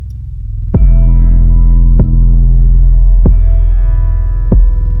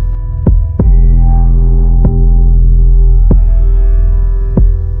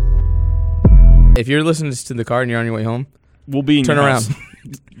if you're listening to this in the car and you're on your way home, we'll be in turn your around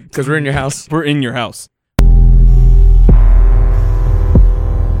house. because we're in your house. We're in your house.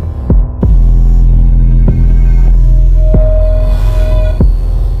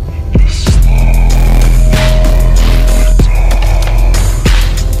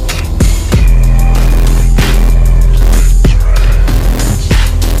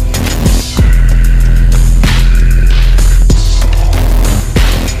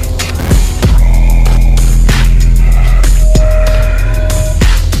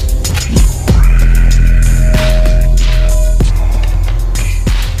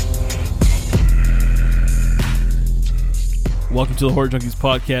 Welcome to the Horror Junkies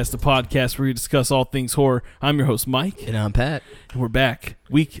Podcast, the podcast where we discuss all things horror. I'm your host, Mike. And I'm Pat. And we're back.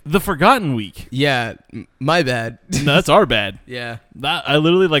 The forgotten week. Yeah, my bad. No, that's our bad. Yeah. I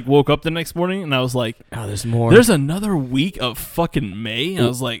literally woke up the next morning and I was like, oh, there's more. There's another week of fucking May. And I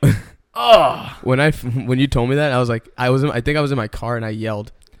was like, oh. When you told me that, I was like, I think I was in my car and I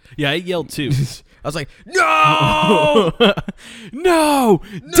yelled. Yeah, I yelled too. I was like, no! No!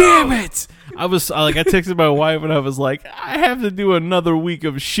 Damn it! I texted my wife and I was like, I have to do another week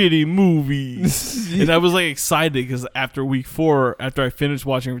of shitty movies. And I was excited because after week 4, after I finished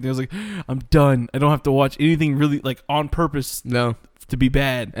watching everything, I was like, I'm done. I don't have to watch anything really on purpose to be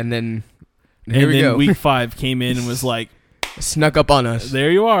bad. And then week 5 came in and was like, snuck up on us.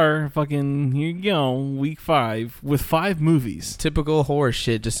 There you are. Fucking, here you go. Week 5 with 5 movies. Typical horror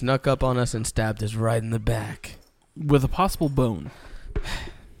shit. Just snuck up on us and stabbed us right in the back. With a possible bone.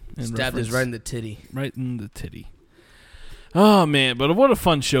 Stabbed us right in the titty. Right in the titty. Oh, man. But what a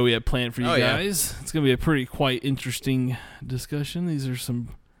fun show we had planned for you guys. Yeah. It's going to be a pretty quite interesting discussion. These are some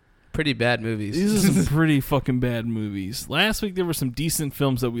pretty bad movies. These are some pretty fucking bad movies. Last week there were some decent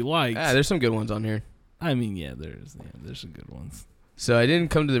films that we liked. There's some good ones on here. I mean, there's some good ones. So I didn't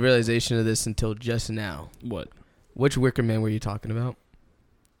come to the realization of this until just now. What? Which Wicker Man were you talking about?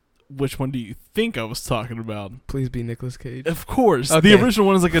 Which one do you think I was talking about? Please be Nicolas Cage. Of course. Okay. The original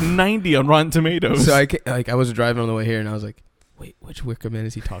one is a 90 on Rotten Tomatoes. So I was driving on the way here and I was like, wait, which Wicker Man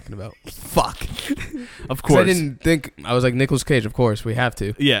is he talking about? Fuck. Of course. I didn't think, I was like, Nicolas Cage, of course, we have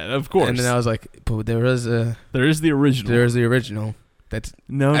to. Yeah, of course. And then I was like, but there is the original. There is the original. That's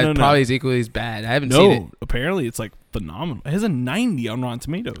no. Probably is equally as bad. I haven't seen it. No, apparently it's phenomenal. It has a 90 on Rotten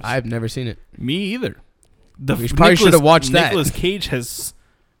Tomatoes. I've never seen it. Me either. We probably should have watched that. Nicolas Cage has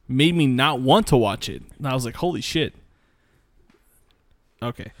made me not want to watch it. And I was like, holy shit.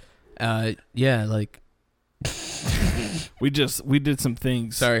 Okay. Yeah, we did some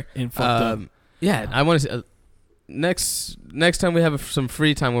things. Sorry. And fucked up. Yeah, I want to next time we have some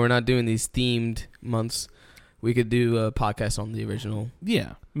free time where we're not doing these themed months, we could do a podcast on the original.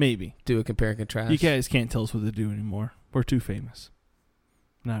 Yeah, maybe. Do a compare and contrast. You guys can't tell us what to do anymore. We're too famous.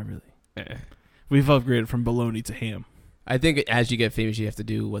 Not really. We've upgraded from bologna to ham. I think as you get famous, you have to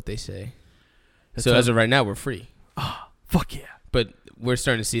do what they say. So as of right now, we're free. Oh, fuck yeah. But we're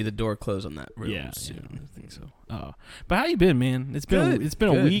starting to see the door close on that real soon. Yeah, I think so. But how you been, man? It's been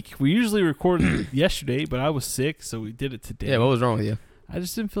a week. We usually record yesterday, but I was sick, so we did it today. Yeah, what was wrong with you? I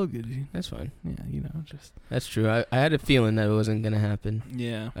just didn't feel good, dude. That's fine. Yeah, just... That's true. I had a feeling that it wasn't going to happen.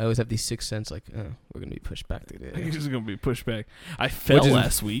 Yeah. I always have these sixth sense, we're going to be pushed back today. It's just going to be pushed back. I fell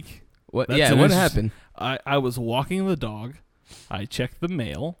last week. What? What happened? I was walking the dog. I checked the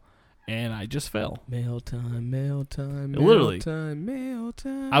mail, and I just fell. Mail time, mail time, mail Literally. time, mail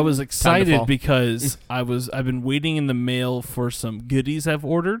time. I was excited because I've been waiting in the mail for some goodies I've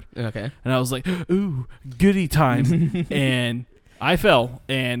ordered. Okay. And I was like, ooh, goodie time. And I fell,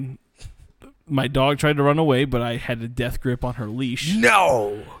 and my dog tried to run away, but I had a death grip on her leash.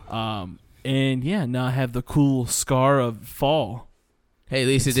 No! And now I have the cool scar of fall. Hey, at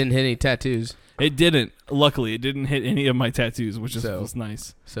least it didn't hit any tattoos. It didn't. Luckily, it didn't hit any of my tattoos, which was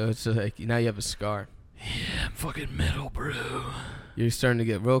nice. So it's just now you have a scar. Yeah, I'm fucking metal, bro. You're starting to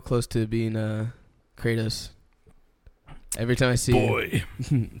get real close to being Kratos. Every time I see you.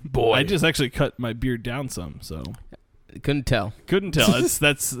 Boy. I just actually cut my beard down some, so... Couldn't tell.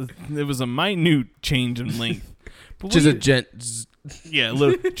 It was a minute change in length. Just a gent. Yeah,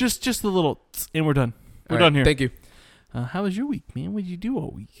 just a little, and we're done. We're done here. Thank you. How was your week, man? What did you do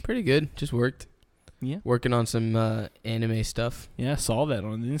all week? Pretty good. Just worked. Yeah. Working on some anime stuff. Yeah, I saw that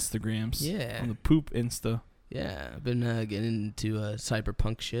on the Instagrams. Yeah. On the poop Insta. Yeah, I've been getting into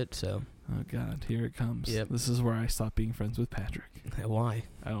cyberpunk shit, so. Oh, God. Here it comes. Yep. This is where I stop being friends with Patrick. Why?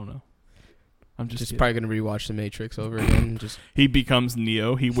 I don't know. I'm just probably going to rewatch The Matrix over again. He becomes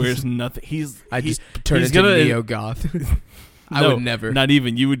Neo. He wears nothing. I just turn into Neo Goth. I would never. Not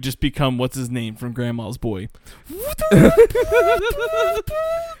even. You would just become what's his name from Grandma's Boy.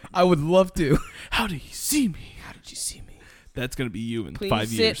 I would love to. How do you see me? How did you see me? That's gonna be you in Please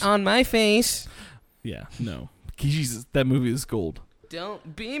 5 years. sit on my face. Yeah, no. Jesus, that movie is gold.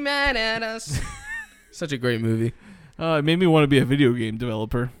 Don't be mad at us. Such a great movie. It made me want to be a video game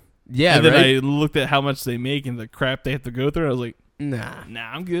developer. Yeah, and then right? I looked at how much they make and the crap they have to go through. And I was like,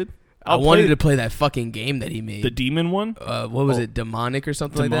 Nah, I'm good. I wanted to play that fucking game that he made. The demon one. What was it? Demonic or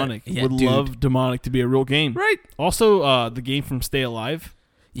something Demonic. like that? Would love Demonic to be a real game. Right. Also, the game from Stay Alive.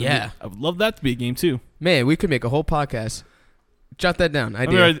 Yeah. I would love that to be a game too. Man, we could make a whole podcast. Jot that down. I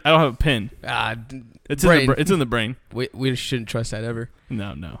don't have a pen. It's in the brain. We shouldn't trust that ever.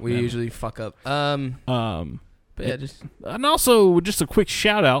 No. We usually fuck up. But yeah, and also just a quick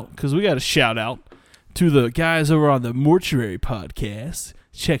shout out, because we got a shout out to the guys over on the Mortuary Podcast.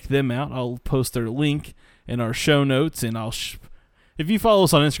 Check them out. I'll post their link in our show notes, and if you follow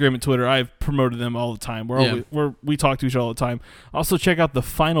us on Instagram and Twitter, I've promoted them all the time. We talk to each other all the time. Also, check out the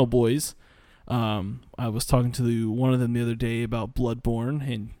Final Boys. I was talking to one of them the other day about Bloodborne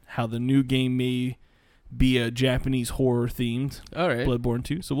and how the new game may be a Japanese horror themed. All right. Bloodborne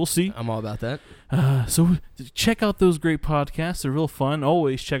 2. So we'll see. I'm all about that. So check out those great podcasts. They're real fun.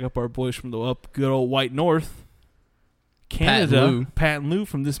 Always check up our boys from the good old White North. Canada. Pat and Lou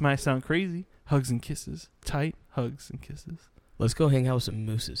from This Might Sound Crazy. Hugs and kisses. Tight hugs and kisses. Let's go hang out with some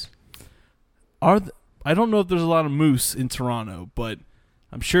mooses. I don't know if there's a lot of moose in Toronto, but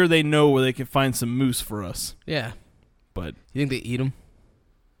I'm sure they know where they can find some moose for us. Yeah. But you think they eat them?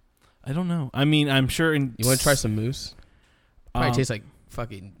 I don't know. I mean, I'm sure. You want to try some moose? Probably tastes like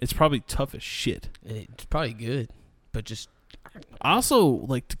fucking. It's probably tough as shit. It's probably good, but just. I also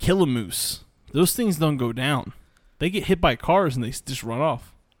like to kill a moose. Those things don't go down. They get hit by cars and they just run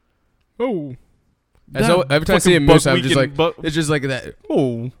off. Oh. Every time I see a moose, I'm just like, it's just like that.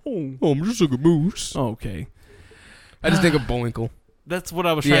 Oh, I'm just like a moose. Oh, okay. I just think of Bullwinkle. That's what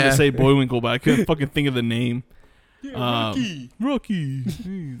I was trying to say, Bullwinkle, but I couldn't fucking think of the name. Yeah, Rocky.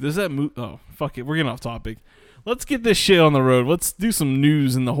 Does that move? Oh, fuck it. We're getting off topic. Let's get this shit on the road. Let's do some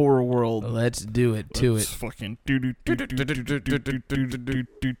news in the horror world. Let's do it. To it. Fucking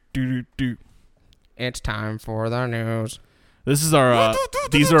It's time for the news. This is our.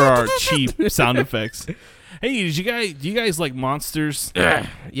 These are our cheap sound effects. Hey, do you guys like monsters? Yeah,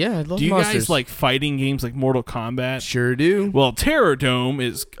 I love monsters. Do you guys like fighting games like Mortal Kombat? Sure do. Well, Terrordome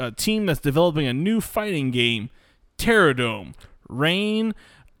is a team that's developing a new fighting game, Terrordome, Reign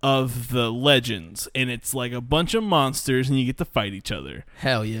of the Legends, and it's like a bunch of monsters, and you get to fight each other.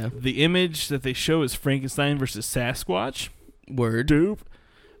 Hell yeah. The image that they show is Frankenstein versus Sasquatch. Word. Dope.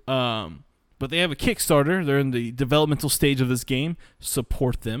 But they have a Kickstarter. They're in the developmental stage of this game.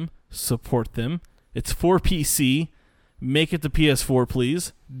 Support them. It's for PC. Make it to PS4,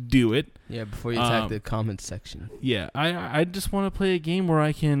 please. Do it. Yeah, before you attack the comments section. Yeah, I just want to play a game where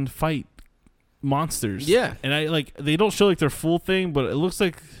I can fight monsters. Yeah. And they don't show like their full thing, but it looks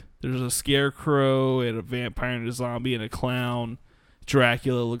like there's a scarecrow and a vampire and a zombie and a clown.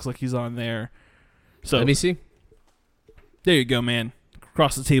 Dracula looks like he's on there. So let me see. There you go, man.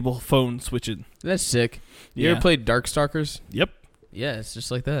 Across the table, phone switching. That's sick. You ever played Darkstalkers? Yep. Yeah, it's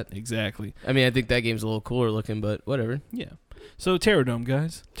just like that. Exactly. I mean, I think that game's a little cooler looking, but whatever. Yeah. So Terrordome,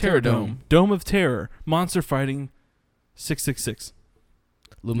 guys. Terrordome. Dome of Terror. Monster fighting 666.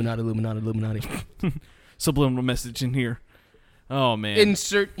 Illuminati. Subliminal message in here. Oh, man.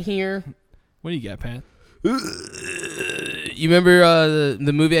 Insert here. What do you got, Pat? You remember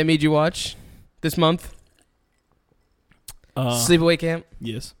the movie I made you watch this month? Sleepaway Camp?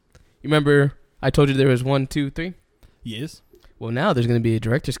 Yes. You remember I told you there was 1, 2, 3? Yes. Well, now there's going to be a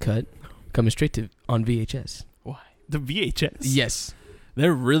director's cut coming straight to on VHS. Why? The VHS? Yes.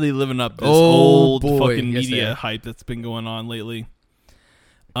 They're really living up this old fucking yes, media hype that's been going on lately.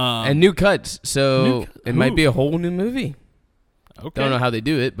 And new cuts, so it might be a whole new movie. Okay. Don't know how they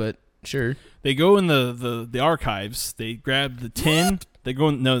do it, but sure. They go in the archives. They grab the tin. They go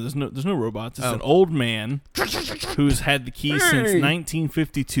in, there's no robots. It's an old man who's had the key since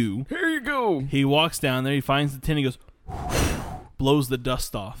 1952. Here you go. He walks down there. He finds the tin. He goes, blows the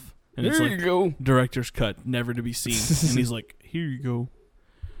dust off, and it's like director's cut, never to be seen. And he's like, "Here you go."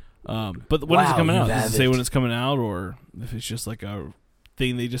 But when is it coming out? Does it say when it's coming out, or if it's just like a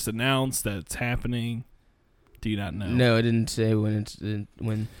thing they just announced that it's happening? Do you not know? No, it didn't say when.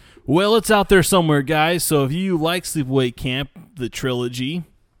 Well, it's out there somewhere, guys. So if you like Sleepaway Camp, the trilogy,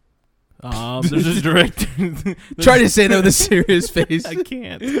 there's a director. Try to say that with a serious face. I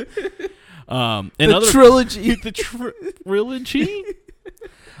can't. And the trilogy. The trilogy.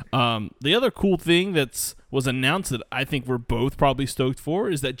 The other cool thing that's was announced that I think we're both probably stoked for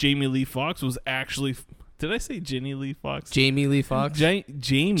is that Jamie Lee Fox was actually. Did I say Jenny Lee Fox? Jamie Lee Fox. Jamie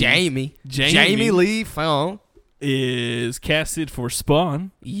Lee Fox is casted for Spawn.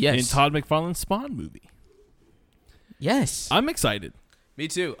 Yes. In Todd McFarlane's Spawn movie. Yes. I'm excited. Me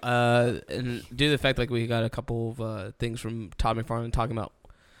too. And due to the fact like we got a couple of things from Todd McFarlane talking about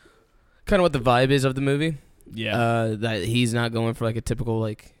kind of what the vibe is of the movie. Yeah. That he's not going for like a typical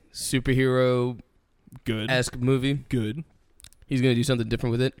like superhero esque movie. Good. He's gonna do something different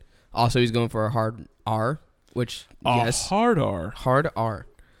with it. Also, he's going for a hard R, which yes, hard R. Hard R.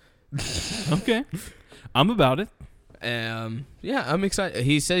 Okay. I'm about it. Yeah, I'm excited.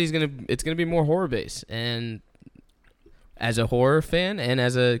 He said it's gonna be more horror based, and as a horror fan and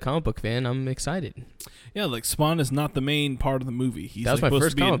as a comic book fan, I'm excited. Yeah, like Spawn is not the main part of the movie. He's that was like my supposed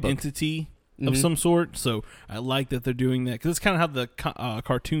first to be comic an book. entity of some sort. So I like that they're doing that because it's kind of how the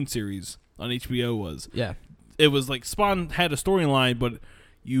cartoon series on HBO was. Yeah, it was like Spawn had a storyline, but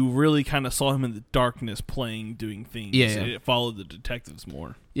you really kind of saw him in the darkness doing things. Yeah. It followed the detectives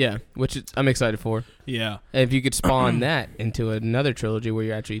more. Yeah, I'm excited for. Yeah. And if you could spawn that into another trilogy where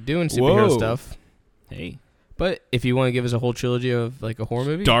you're actually doing superhero stuff. Hey. But if you want to give us a whole trilogy of like a horror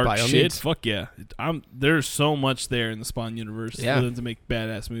movie, dark by all shit, means. fuck yeah. There's so much there in the Spawn universe for them to make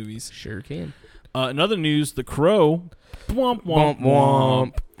badass movies. Sure can. In other news, The Crow. Womp, womp,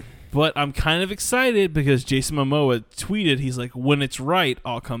 womp. But I'm kind of excited because Jason Momoa tweeted, he's like, when it's right,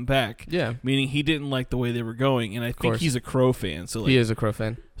 I'll come back. Yeah. Meaning he didn't like the way they were going. And I think he's a Crow fan. So he is a Crow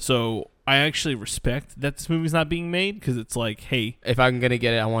fan. So I actually respect that this movie's not being made because it's like, hey. If I'm going to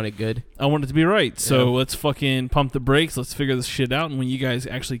get it, I want it good. I want it to be right. So let's fucking pump the brakes. Let's figure this shit out. And when you guys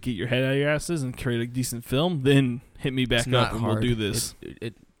actually get your head out of your asses and create a decent film, then hit me back up and we'll do this.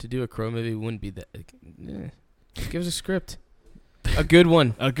 To do a Crow movie wouldn't be that. Just give us a script. A good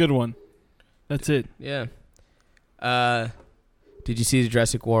one. A good one. That's it. Yeah. Did you see the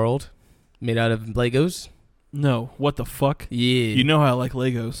Jurassic World made out of Legos? No. What the fuck? Yeah. You know how I like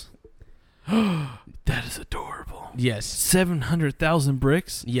Legos. That is adorable. Yes. 700,000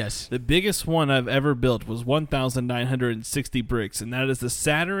 bricks? Yes. The biggest one I've ever built was 1,960 bricks, and that is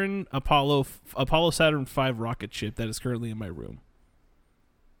the Apollo Saturn V rocket ship that is currently in my room.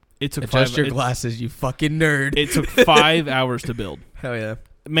 It took Adjust your glasses, you fucking nerd. It took 5 hours to build. Hell yeah.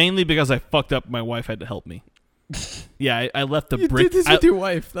 Mainly because I fucked up. My wife had to help me. Yeah, I left the brick. You did this with your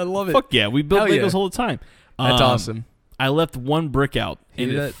wife. I love it. Fuck yeah, we build Legos all the time. That's awesome. I left one brick out,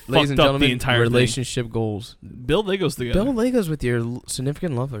 and it fucked up the entire relationship goals. Build Legos together. Build Legos with your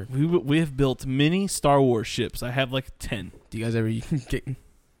significant lover. We have built mini Star Wars ships. I have like 10. Do you guys ever get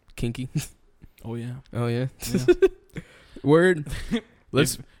kinky? Oh yeah. Oh yeah. Word.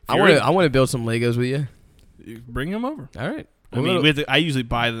 I want to build some Legos with you. Bring them over. All right. I mean, I usually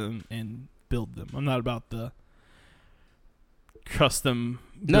buy them and build them. I'm not about the custom.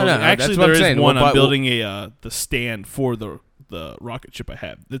 No. Actually, that's what there I'm is saying. one. I'm building the stand for the rocket ship I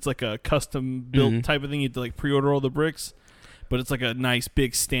have. It's like a custom built type of thing. You have to like pre-order all the bricks, but it's like a nice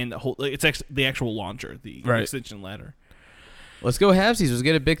big stand that holds. Like, it's actually the actual launcher, the extension ladder. Let's go halvesies. Let's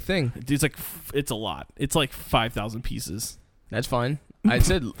get a big thing. It's a lot. It's like 5,000 pieces. That's fine. I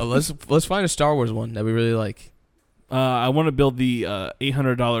said let's find a Star Wars one that we really like. I want to build the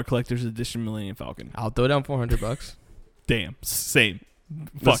 $800 collector's edition Millennium Falcon. I'll throw down $400. Damn, same.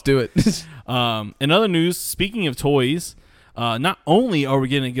 Let's do it. In other news, speaking of toys, not only are we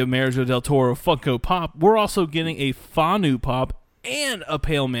getting a Guillermo del Toro Funko Pop, we're also getting a Fanu Pop and a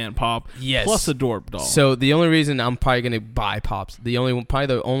Pale Man Pop, plus a Dorp doll. So the only reason I'm probably gonna buy Pops, the only one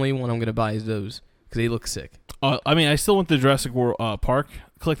I'm gonna buy is those because they look sick. I mean, I still want the Jurassic World Park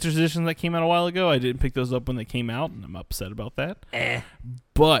collector's edition that came out a while ago. I didn't pick those up when they came out, and I'm upset about that.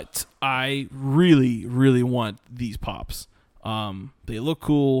 But I really, really want these Pops. They look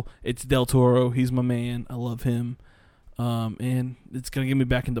cool. It's Del Toro. He's my man. I love him. And it's going to get me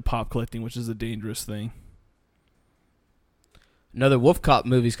back into pop collecting, which is a dangerous thing. Another Wolf Cop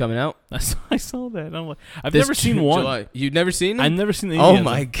movie's coming out. I saw that. I'm like, I've never seen one. July. You've never seen them? I've never seen any Oh of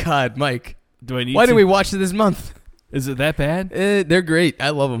my them. God, Mike. Do I need Why to? did we watch it this month? Is it that bad? They're great. I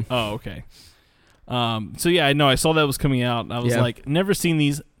love them. Oh, okay. So yeah, I know. I saw that was coming out. And I was like, never seen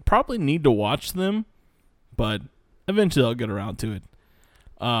these. Probably need to watch them, but eventually I'll get around to it.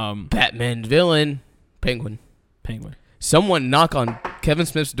 Batman villain, Penguin. Someone knock on Kevin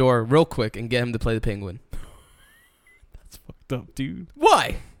Smith's door real quick and get him to play the Penguin. That's fucked up, dude.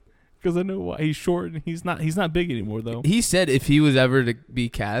 Why? Because I know why. He's short and he's not big anymore though. He said if he was ever to be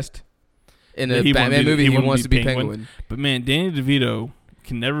cast in a he Batman movie, he wants to be Penguin. Penguin. But man, Danny DeVito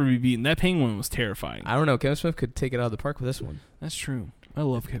can never be beaten. That Penguin was terrifying. I don't know. Kevin Smith could take it out of the park with this one. That's true. I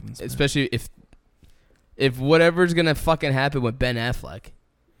love Kevin Smith. Especially if if whatever's gonna fucking happen with Ben Affleck.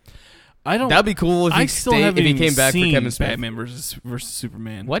 I don't. That'd be cool if I he still haven't if he even came back for seen Kevin Smith. Batman versus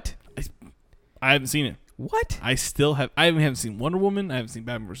Superman. What? I haven't seen it. What? I haven't seen Wonder Woman. I haven't seen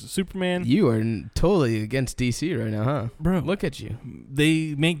Batman versus Superman. You are totally against DC right now, huh? Bro, Look at you.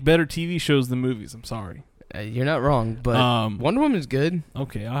 they make better TV shows than movies. I'm sorry. You're not wrong, but Wonder Woman's good.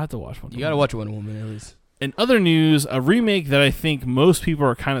 Okay, I'll have to watch Wonder Woman. You gotta watch Wonder Woman at least. In other news, a remake that I think most people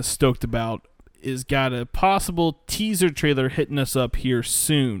are kind of stoked about is got a possible teaser trailer hitting us up here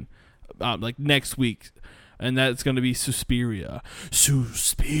soon, like next week, and that's going to be Suspiria.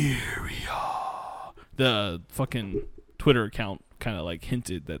 The fucking Twitter account kind of like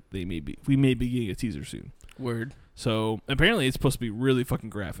hinted that we may be getting a teaser soon. Word. So apparently it's supposed to be really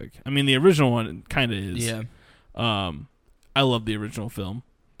fucking graphic. I mean, the original one kind of is. Yeah. I love the original film,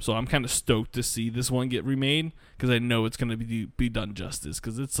 so I'm kind of stoked to see this one get remade because I know it's gonna be done justice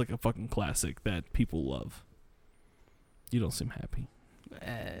because it's like a fucking classic that people love. You don't seem happy.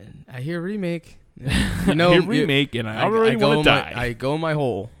 I hear remake. You know, remake, and I already want to die. I go in my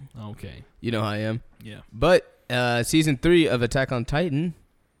hole. Okay. You know how I am. Yeah. But season 3 of Attack on Titan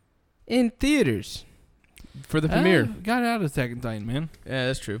in theaters for the premiere. Got out of Attack on Titan, man. Yeah,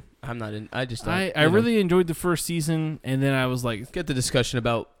 that's true. I'm not in. I just. I really enjoyed the first season, and then I was like, get the discussion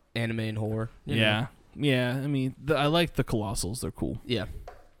about anime and horror. Yeah. I mean, I like the Colossals. They're cool. Yeah.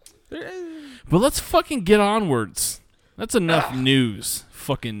 But let's fucking get onwards. That's enough news.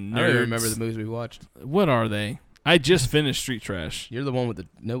 Fucking nerds. I don't even remember the movies we watched. What are they? I just finished Street Trash. You're the one with the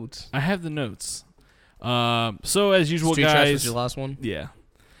notes. I have the notes. So as usual, Street guys. Trash was your last one? Yeah.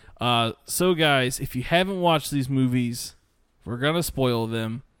 So guys, if you haven't watched these movies, we're gonna spoil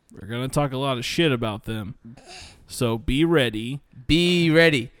them. We're gonna talk a lot of shit about them. So be ready. Be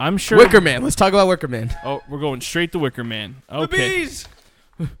ready. I'm sure. Wicker Man. Let's talk about Wicker Man. Oh, we're going straight to Wicker Man. Okay. The bees.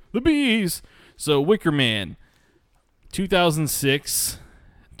 The bees. So Wicker Man, 2006,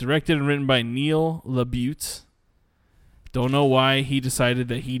 directed and written by Neil LaBute. Don't know why he decided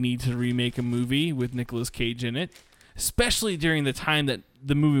that he needed to remake a movie with Nicolas Cage in it, especially during the time that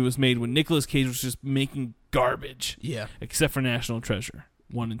the movie was made when Nicolas Cage was just making garbage. Yeah. Except for National Treasure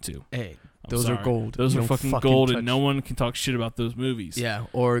 1 and 2. Hey, I'm those sorry. are gold. Those You are don't fucking gold, touch. and no one can talk shit about those movies. Yeah,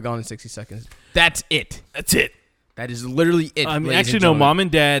 or Gone in 60 Seconds. That's it. That's it. That is literally it. I mean, ladies actually, and no. gentlemen. Mom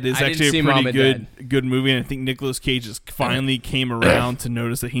and Dad is I didn't actually see a Mom pretty and good movie, and I think Nicolas Cage just finally came around to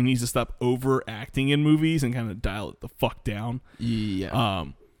notice that he needs to stop overacting in movies and kind of dial it the fuck down. Yeah.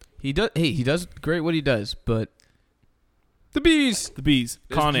 He does. Hey, he does great what he does, but the bees. This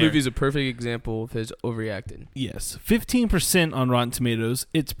Con Air. movie is a perfect example of his overreacting. Yes, 15% on Rotten Tomatoes.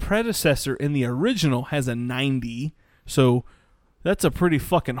 Its predecessor in the original has a 90, so that's a pretty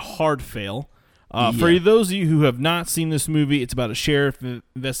fucking hard fail. For those of you who have not seen this movie, it's about a sheriff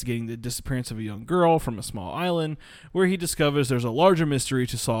investigating the disappearance of a young girl from a small island where he discovers there's a larger mystery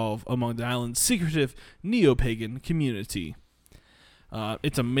to solve among the island's secretive neo-pagan community.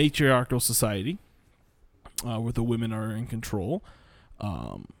 It's a matriarchal society where the women are in control,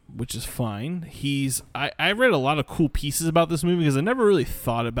 which is fine. I read a lot of cool pieces about this movie because I never really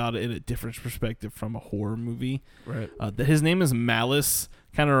thought about it in a different perspective from a horror movie. Right. His name is Malice,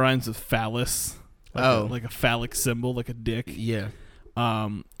 kind of rhymes with phallus. Like a phallic symbol, like a dick. Yeah.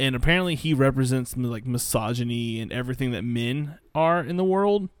 And apparently he represents like misogyny and everything that men are in the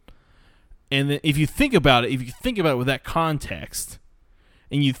world. And then if you think about it with that context,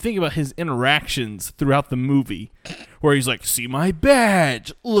 and you think about his interactions throughout the movie, where he's like, "See my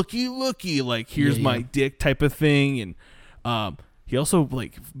badge, looky, like here's my dick" type of thing, and he also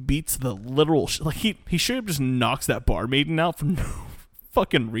like beats the literal like he should have just knocks that barmaiden out for no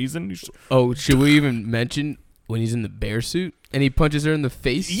fucking reason. Should we even mention when he's in the bear suit and he punches her in the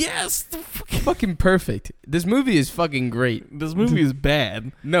face? Yes, fucking perfect. This movie is fucking great. This movie is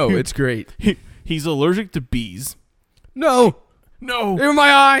bad. No, it's great. He's allergic to bees. No, in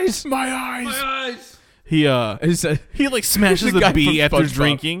my eyes. My eyes. He like The smashes the guy bee from after SpongeBob.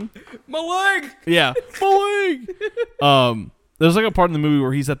 drinking. My leg. Yeah, my leg. There's like a part in the movie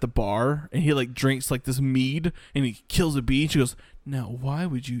where he's at the bar and he like drinks like this mead and he kills a bee. And she goes, "Now, why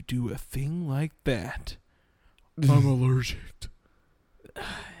would you do a thing like that?" I'm allergic.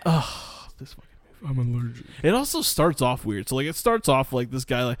 This fucking movie. I'm allergic. It also starts off weird. So like it starts off like this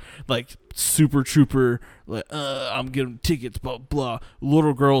guy like super trooper like I'm getting tickets blah blah.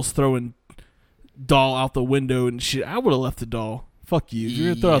 Little girls throwing doll out the window and shit. I would have left the doll. Fuck you. If you're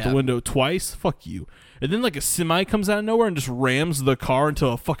gonna throw out the window twice, fuck you. And then like a semi comes out of nowhere and just rams the car into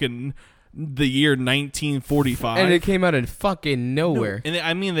a fucking the year 1945. And it came out of fucking nowhere. And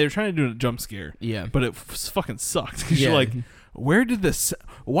I mean, they were trying to do a jump scare. Yeah. But it fucking sucked. Because you're like, where did this?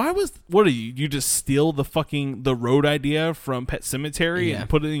 What are you? You just steal the road idea from Pet Sematary and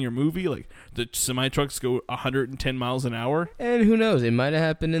put it in your movie? Like the semi trucks go 110 miles an hour. And who knows? It might have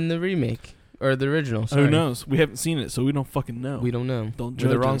happened in the remake or the original. Sorry. Who knows? We haven't seen it, so we don't fucking know. We don't know. Don't We're judge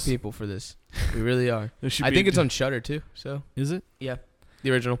the wrong us. people for this. We really are. I Be think it's on Shudder too. So Is it? yeah,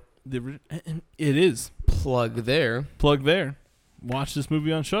 the original. It is. Plug there. Plug there. Watch this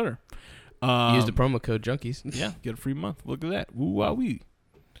movie on Shudder. Use the promo code Junkies. Yeah, get a free month. Look at that. Woo wow wee.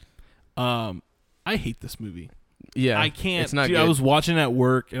 I hate this movie. Yeah, I can't. It's not Dude, good. I was watching at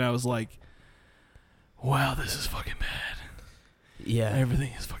work and I was like, wow, this is fucking bad. Yeah,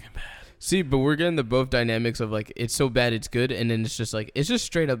 Everything is fucking bad. See, but we're getting the both dynamics of like it's so bad it's good, and then it's just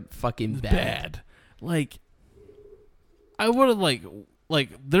straight up fucking bad. Like, I would have like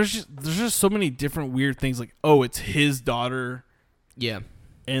there's just so many different weird things. Like, oh, it's his daughter, Yeah,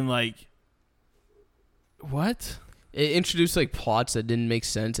 and like, what? it introduced like plots that didn't make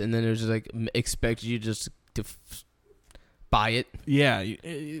sense, and then it was just like expect you just to buy it. Yeah,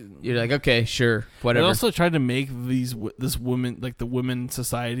 You're like, okay, sure, whatever. They also tried to make this woman, like the women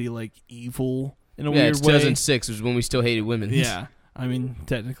society, like evil in a yeah, weird it's way. 2006 was when we still hated women. Yeah, I mean,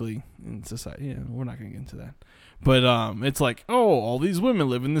 technically in society, yeah, we're not gonna get into that. But it's like, oh, all these women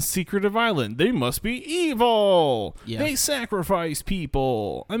live in this secretive island. They must be evil. Yeah. They sacrifice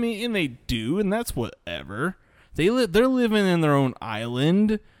people. I mean, and they do, and that's whatever. They're living in their own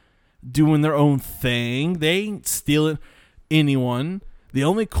island, doing their own thing. They ain't stealing anyone. The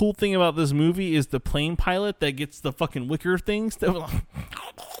only cool thing about this movie is the plane pilot that gets the fucking wicker things.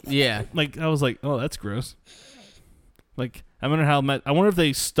 Yeah. Like, I was like, oh, that's gross. Like, I wonder if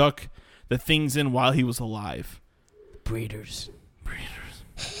they stuck the things in while he was alive. Breeders.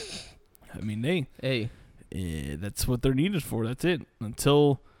 I mean, Hey. that's what they're needed for. That's it.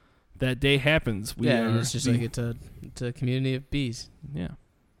 Until that day happens, And it's just like it's a community of bees. yeah.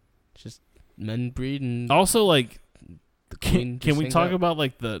 It's just men breed and Also, like, the queen. can we just talk hangs out. about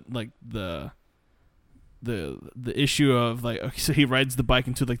like the issue of like, okay, so he rides the bike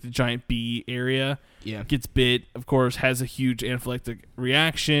into like the giant bee area, Yeah. gets bit, of course, has a huge anaphylactic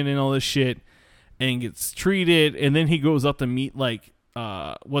reaction and all this shit, and gets treated, and then he goes up to meet like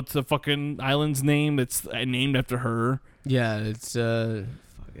what's the fucking island's name that's named after her? Yeah, it's I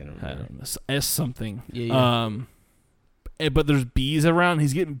I don't know, S something. Yeah. But there's bees around.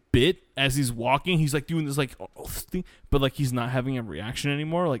 He's getting bit as he's walking. He's like doing this like thing, but like he's not having a reaction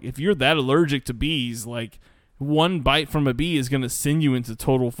anymore. Like if you're that allergic to bees, like one bite from a bee is gonna send you into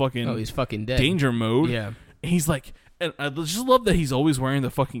total fucking he's fucking dead. danger mode. Yeah. And he's like, and I just love that he's always wearing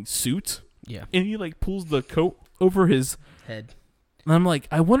the fucking suit, Yeah. and he like pulls the coat over his Head. And I'm like,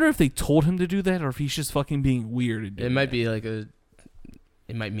 I wonder if they told him to do that or if he's just fucking being weird. And It might be like it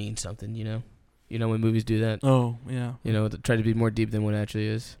might mean something, you know? You know when movies do that? Oh, yeah. You know, try to be more deep than what it actually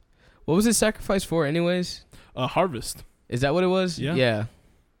is. What was it sacrificed for anyways? Harvest. Is that what it was? Yeah. Yeah.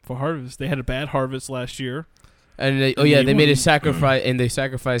 For harvest. They had a bad harvest last year. And they made a sacrifice, and they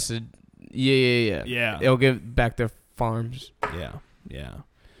sacrificed it. Yeah. Yeah. They'll give back their farms. Yeah.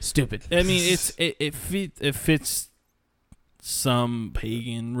 Stupid. I mean, it fits some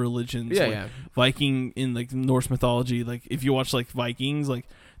pagan religions. Yeah, like yeah. Viking in like Norse mythology. Like if you watch like Vikings, like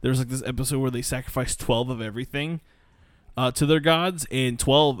there's like this episode where they sacrifice 12 of everything to their gods, and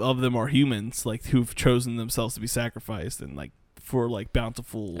 12 of them are humans, like who've chosen themselves to be sacrificed, and like for like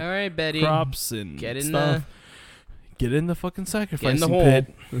bountiful All right, Betty. crops and Get in stuff. Get in the fucking sacrificing Get in the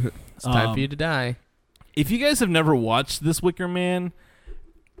pit. hole. It's time for you to die. If you guys have never watched this Wicker Man,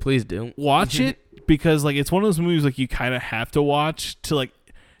 Please do. watch it, because like it's one of those movies like you kind of have to watch to like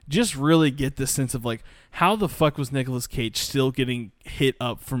just really get the sense of like how the fuck was Nicolas Cage still getting hit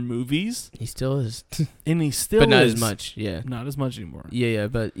up for movies, He still is. and he still But not is. as much. Yeah. Not as much anymore. Yeah,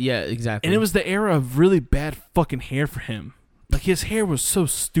 but yeah, exactly. And it was the era of really bad fucking hair for him. Like his hair was so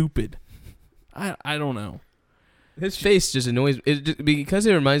stupid. I don't know. His face just annoys me. Because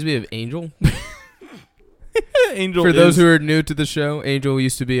it reminds me of Angel. Angel For those is who are new to the show, Angel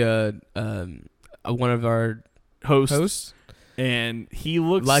used to be a one of our hosts. and he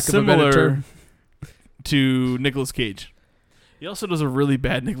looks Lack of a better similar term. to Nicolas Cage. He also does a really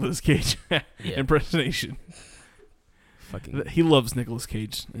bad Nicolas Cage impersonation. Fucking. He loves Nicolas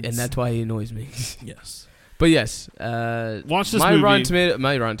Cage, And that's why he annoys me. yes. But yes, Watch this my movie.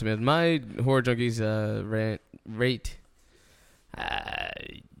 Rotten Tomatoes, my Horror Junkies rate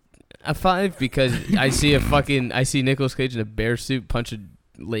a 5 because I see Nicolas Cage in a bear suit punch a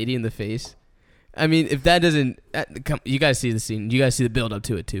lady in the face. I mean, if that doesn't, you guys see the scene, you guys see the build up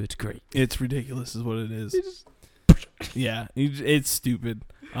to it too. It's great. It's ridiculous, is what it is. Yeah, it's stupid.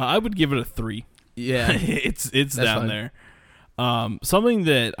 I would give it a 3. Yeah, it's That's down fine. there. Something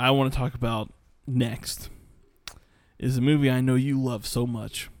that I want to talk about next is a movie I know you love so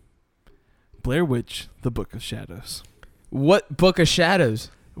much. Blair Witch: The Book of Shadows. What Book of Shadows?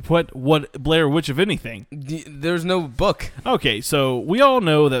 What Blair Witch, if anything? There's no book. Okay, so we all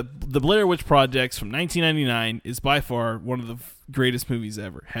know that the Blair Witch Project from 1999 is by far one of the greatest movies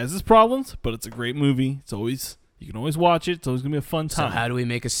ever. Has its problems, but it's a great movie. You can always watch it. It's always gonna be a fun time. So how do we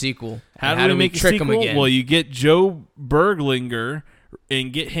make a sequel? How do we make trick a sequel? them again? Well, you get Joe Berglinger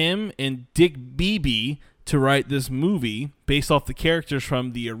and get him and Dick Beebe to write this movie based off the characters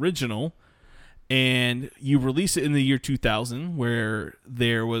from the original, and you release it in the year 2000, where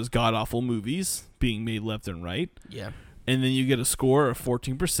there was god-awful movies being made left and right. Yeah. And then you get a score of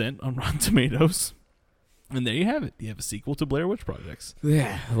 14% on Rotten Tomatoes. And there you have it. You have a sequel to Blair Witch Projects.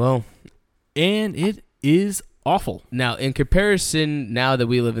 Yeah. Well, And it is awful. now in comparison, now that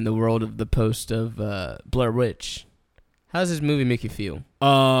we live in the world of the post of Blair Witch, how does this movie make you feel?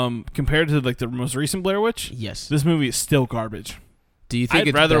 Compared to like the most recent Blair Witch, Yes. this movie is still garbage. Do you think I'd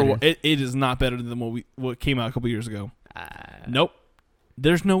it's rather better? it is not better than what came out a couple years ago. Nope.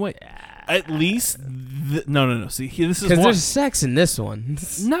 There's no way. At least no. See, this is Because why. there's sex in this one.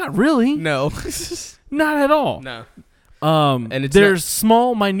 Not really. No. Not at all. No. And it's there's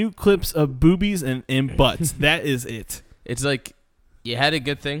small, minute clips of boobies and butts. That is it. It's like you had a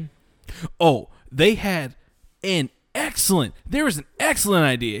good thing. Oh, they had there was an excellent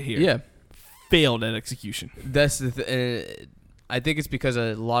idea here. Yeah. Failed at execution. That's the I think it's because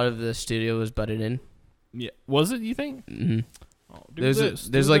a lot of the studio was butted in. Yeah. Was it, you think? Mm-hmm. Oh,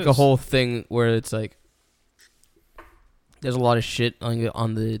 There's like a whole thing where it's like there's a lot of shit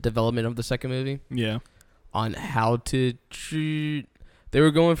on the development of the second movie. Yeah. On how to treat. They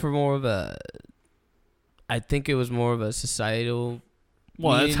were going for more of a. I think it was more of a societal.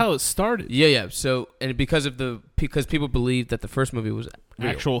 Well, that's how it started. Yeah. So because people believed that the first movie was real.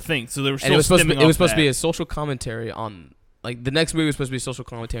 Actual thing. So they were still And it was supposed to be a a social commentary on, like, the next movie was supposed to be a social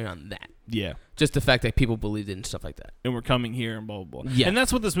commentary on that. yeah. Just the fact that people believed it and stuff like that. And we're coming here and blah, blah, blah. Yeah. And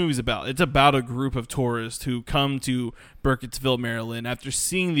that's what this movie's about. It's about a group of tourists who come to Burkittsville, Maryland after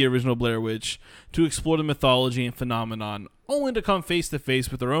seeing the original Blair Witch to explore the mythology and phenomenon, only to come face to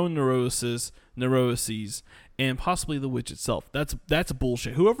face with their own neuroses, and possibly the witch itself. That's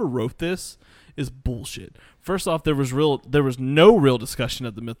bullshit. Whoever wrote this is bullshit. First off, there was no real discussion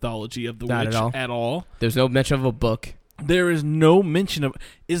of the mythology of the witch at all. There's no mention of a book. There is no mention of...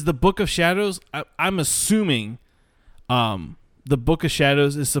 Is the Book of Shadows... I'm assuming the Book of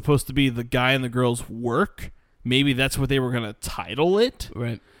Shadows is supposed to be the guy and the girl's work. Maybe that's what they were going to title it.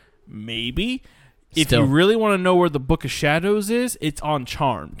 Right. Maybe. If you really want to know where the Book of Shadows is, it's on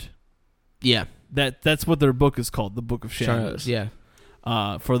Charmed. Yeah. That's what their book is called, the Book of Shadows. Yeah.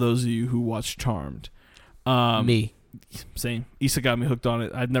 For those of you who watch Charmed. Me. Same. Issa got me hooked on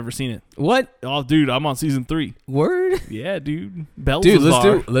it. I'd never seen it. What? Oh, dude, I'm on season 3. Word? Yeah, dude. Bells Dude,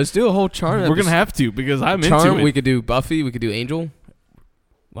 let's do a whole Charm. We're gonna have to because I'm Charm, into it. We could do Buffy. We could do Angel.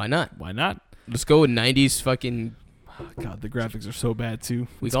 Why not? Why not? Let's go with 90s fucking. God, the graphics are so bad too.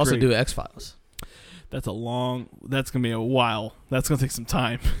 We could also do X-Files. That's gonna be a while. That's gonna take some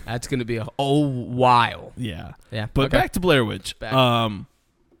time. That's gonna be a while. Yeah. Yeah. But okay. back to Blair Witch.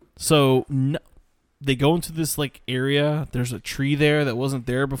 So they go into this like area. There's a tree there that wasn't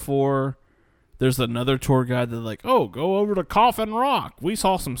there before. There's another tour guide that's like, "Oh, go over to Coffin Rock. We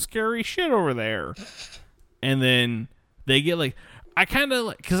saw some scary shit over there." And then they get like, I kind of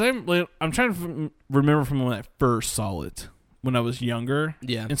like, because I'm trying to remember from when I first saw it when I was younger.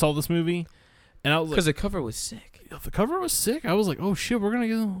 Yeah. And saw this movie, and I was like, because the cover was sick. the cover was sick. I was like, "Oh shit, we're gonna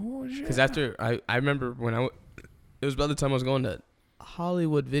get." Oh, shit. Because after I remember when it was about the time I was going to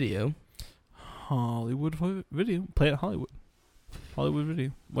Hollywood Video. Hollywood Video. Play at Hollywood. Hollywood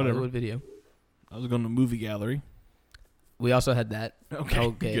Video. Whatever. Hollywood Video. I was going to Movie Gallery. We also had that.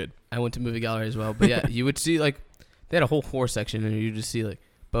 Okay. Good. I went to Movie Gallery as well. But yeah, you would see like they had a whole horror section, and you just see like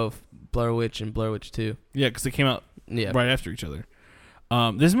both Blair Witch and Blair Witch 2. Yeah, because they came out right after each other.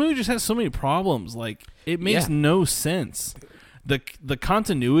 This movie just has so many problems. Like it makes no sense. The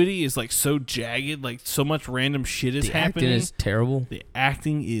continuity is like so jagged. Like so much random shit is happening. The acting is terrible. The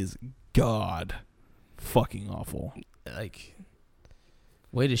acting is god fucking awful. Like,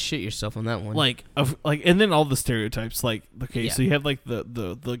 way to shit yourself on that one. And then all the stereotypes. Like, okay, so you have like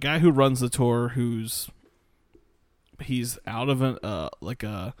the guy who runs the tour, he's out of a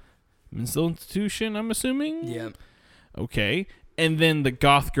mental institution, I'm assuming. Yeah. Okay, And then the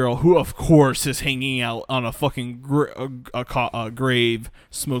goth girl, who of course is hanging out on a fucking grave,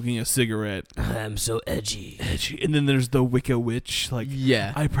 smoking a cigarette. I'm so edgy. And then there's the Wicca witch, like,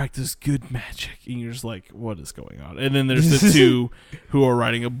 Yeah. I practice good magic. And you're just like, what is going on? And then there's the two who are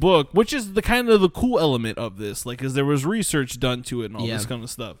writing a book, which is the kind of the cool element of this, like, because there was research done to it and all this kind of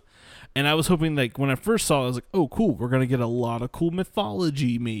stuff. And I was hoping, like, when I first saw it, I was like, oh, cool, we're gonna get a lot of cool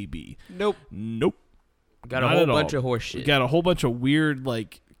mythology, maybe. Nope. Got a Not whole at bunch all. of horse shit. You got a whole bunch of weird,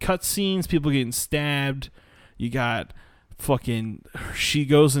 like, cutscenes, people getting stabbed. You got fucking, she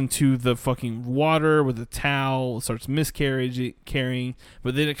goes into the fucking water with a towel, starts carrying,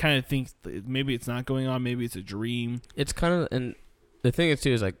 but then it kind of thinks maybe it's not going on, maybe it's a dream. It's kind of, and the thing is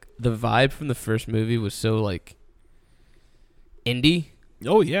too is like the vibe from the first movie was so like indie.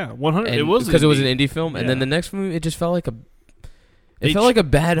 Oh yeah, 100. It was because it was an indie film, and Yeah. then the next movie it just felt like a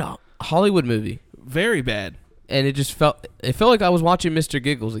bad Hollywood movie. Very bad. And it felt like I was watching Mr.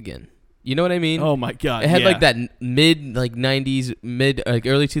 Giggles again. You know what I mean? Oh my god. It had yeah. like that mid like 90s,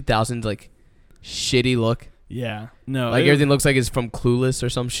 early 2000s like shitty look. Yeah. No. Like everything looks like it's from Clueless or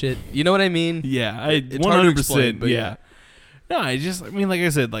some shit. You know what I mean? Yeah. It's hard to 100%. explain, but Yeah. No, I mean, like I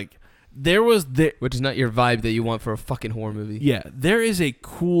said, like there was which is not your vibe that you want for a fucking horror movie. Yeah, there is a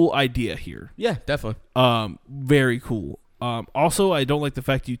cool idea here. Yeah, definitely. Very cool. Also, I don't like the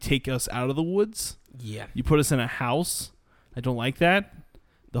fact you take us out of the woods. Yeah. You put us in a house. I don't like that.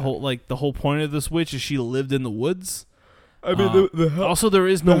 The whole point of this witch is she lived in the woods. I mean, also there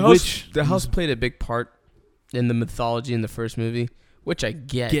is no witch. The house played a big part in the mythology in the first movie, which I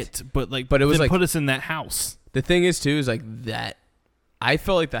get. But it was like put us in that house. The thing is too is like that. I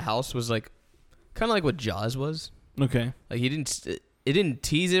felt like the house was like kind of like what Jaws was. Okay. Like it didn't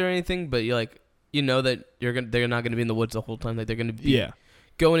tease it or anything, but you know that they're not gonna be in the woods the whole time. Like they're gonna be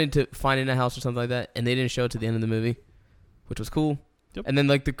going into finding a house or something like that, and they didn't show it to the end of the movie, which was cool. Yep. And then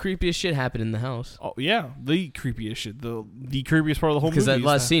like the creepiest shit happened in the house. Oh yeah, the creepiest shit. The creepiest part of the whole movie. Because that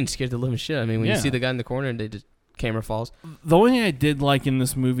last scene scared the living shit. I mean, when you see the guy in the corner and they just camera falls. The only thing I did like in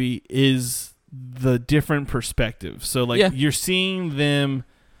this movie is the different perspective. So like you're seeing them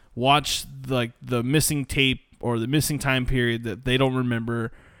watch like the missing tape or the missing time period that they don't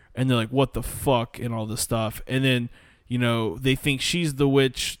remember, and they're like, "What the fuck?" and all this stuff. And then they think she's the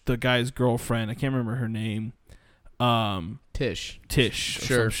witch, the guy's girlfriend. I can't remember her name. Tish.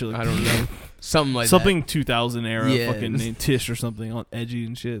 Sure. I don't know. Something 2000 era fucking name, Tish or something, all edgy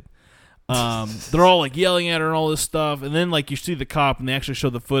and shit. They're all like yelling at her and all this stuff, and then like you see the cop and they actually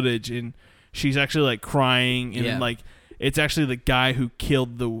show the footage and she's actually like crying, and like it's actually the guy who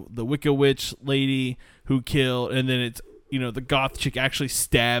killed the Wicca witch lady who killed, and then it's the goth chick actually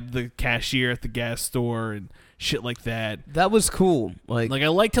stabbed the cashier at the gas store and shit like that. That was cool. Like I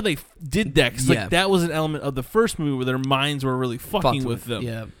liked how they did that, because like that was an element of the first movie where their minds were really fucking with them.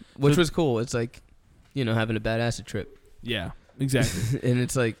 Yeah, which was cool. It's like having a bad acid trip. Yeah, exactly. And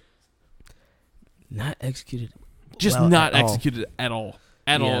it's like not executed. Just not executed at all.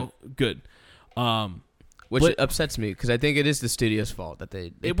 At all good. Which upsets me because I think it is the studio's fault that they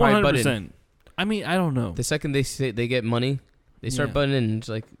 100%. I mean, I don't know. The second they say they get money, they start butting in, and it's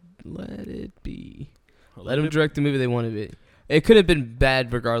like, let it be. Let them direct the movie they want to be. It could have been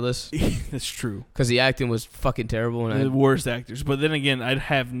bad regardless. That's true. Because the acting was fucking terrible. And the worst actors. But then again, I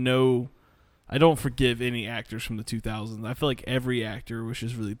don't forgive any actors from the 2000s. I feel like every actor was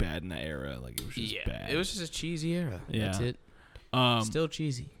just really bad in that era. Like, it was just bad. It was just a cheesy era. Yeah. That's it. Still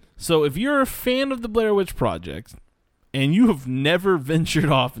cheesy. So if you're a fan of the Blair Witch Project and you have never ventured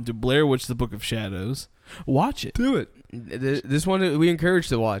off into Blair Witch: The Book of Shadows, watch it. Do it. This one we encourage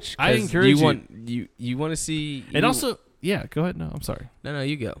to watch. I encourage you want to see. And also, yeah, go ahead. No, I'm sorry. No,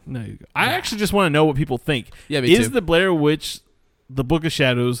 you go. No, you go. I actually just want to know what people think. Yeah, me too. Is the Blair Witch: The Book of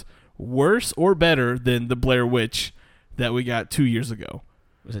Shadows worse or better than the Blair Witch that we got 2 years ago?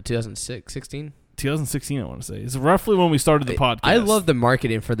 Was it 2006, 16? 2016, I want to say. It's roughly when we started the podcast. I love the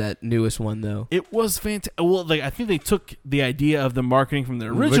marketing for that newest one, though. It was fantastic. Well, like I think they took the idea of the marketing from the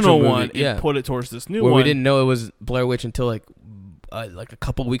original one and put it towards this new one. We didn't know it was Blair Witch until like a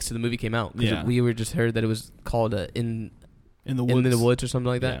couple weeks to the movie came out. Yeah, we were just heard that it was called in the woods or something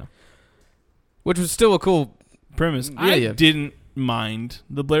like that, which was still a cool premise. I didn't mind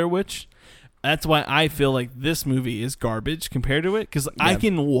the Blair Witch. That's why I feel like this movie is garbage compared to it, because I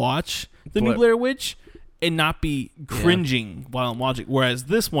can watch the new Blair Witch and not be cringing while I'm watching. Whereas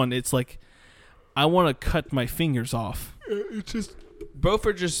this one, it's like I want to cut my fingers off. It's just both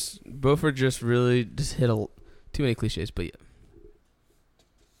are just really just hit too many cliches. But yeah,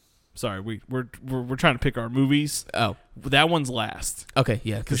 sorry, we're trying to pick our movies. Oh, that one's last. Okay,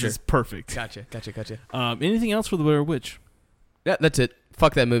 yeah, because it's perfect. Gotcha. Anything else for the Blair Witch? Yeah, that's it.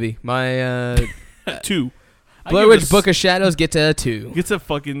 Fuck that movie. My 2. Blair Witch Book of Shadows gets a 2. Gets a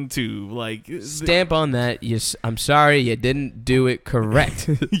fucking 2. Like Stamp on that. I'm sorry, you didn't do it correct.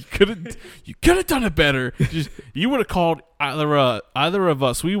 you could have done it better. You would have called either of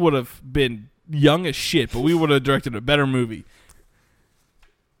us. We would have been young as shit, but we would have directed a better movie.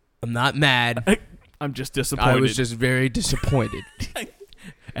 I'm not mad. I'm just disappointed. I was just very disappointed.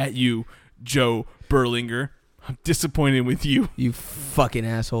 At you, Joe Berlinger. I'm disappointed with you. You fucking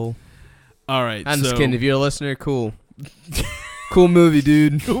asshole. All right. I'm just kidding. If you're a listener, cool. Cool movie,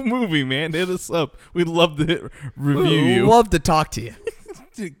 dude. Cool movie, man. Hit us up. We'd love to review you. Love to talk to you.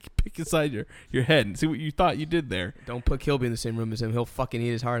 Pick inside your head and see what you thought you did there. Don't put Kilby in the same room as him. He'll fucking eat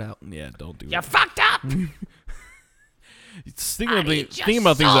his heart out. Yeah, don't do it. You fucked up. Thinking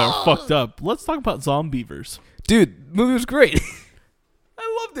about things that are fucked up. Let's talk about Zombievers. Dude, the movie was great.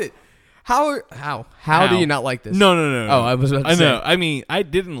 I loved it. How do you not like this? No. Oh, I was about to say. know. I mean, I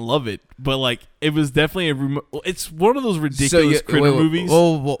didn't love it, but like, it was definitely it's one of those ridiculous critter movies.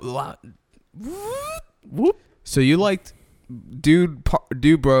 Whoop. So you liked Dude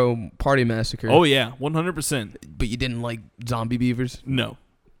Bro Party Massacre? Oh yeah, 100%. But you didn't like Zombie Beavers? No.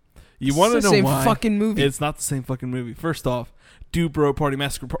 You want to know same why? Fucking movie. It's not the same fucking movie. First off, Dude Bro Party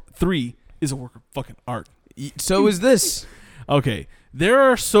Massacre 3 is a work of fucking art. So is this. Okay, there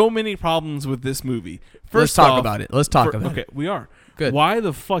are so many problems with this movie. Let's talk about it. Okay, we are. Good. Why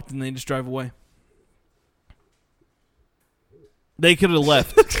the fuck didn't they just drive away? They could have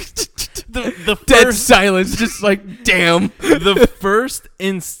left. the Dead silence, just like, damn. The first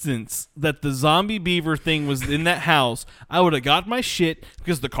instance that the zombie beaver thing was in that house, I would have got my shit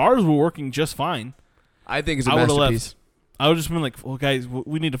because the cars were working just fine. I think it's a I would've masterpiece. left. I would have just been like, well, guys,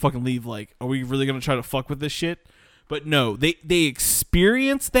 we need to fucking leave. Like, are we really going to try to fuck with this shit? But no, they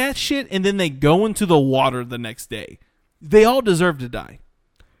experience that shit and then they go into the water the next day. They all deserve to die.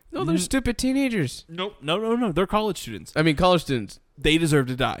 No, they're stupid teenagers. Nope. No. They're college students. I mean, college students. They deserve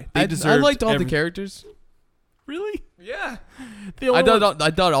to die. I liked all the characters. Really? Yeah. I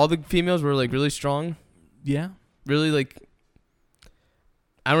thought all the females were like really strong. Yeah. Really like.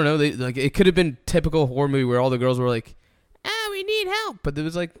 I don't know. They like it could have been typical horror movie where all the girls were like, we need help, but it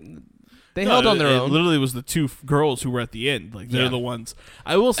was like they held on their own. It literally was the two girls who were at the end. Like they're Yeah. the ones.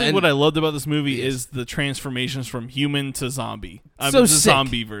 I will say what I loved about this movie Yes. is the transformations from human to zombie. So to sick.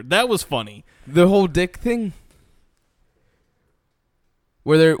 Zombiever. That was funny. The whole dick thing.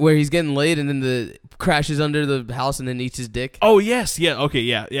 Where he's getting laid and then the crashes under the house and then eats his dick. Oh yes, yeah, okay,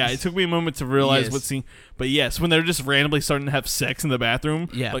 yeah. It took me a moment to realize Yes. what scene, but yes, when they're just randomly starting to have sex in the bathroom,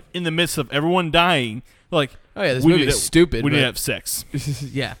 Yeah. like in the midst of everyone dying, like, Oh yeah, this we movie need is stupid. We need to but- have sex.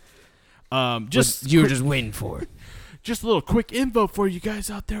 yeah. Just But you were just waiting for it. just a little quick info for you guys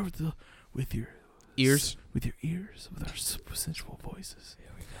out there with your Ears. with our sensual voices. Here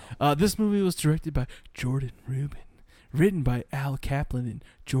we go. This movie was directed by Jordan Rubin, written by Al Kaplan and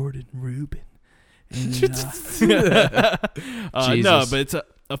Jordan Rubin. And, no, Jesus. but it's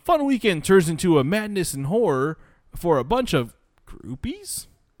a fun weekend turns into a madness and horror for a bunch of groupies.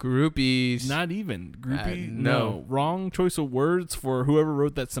 Groupies. Not even groupie. No. No, wrong choice of words for whoever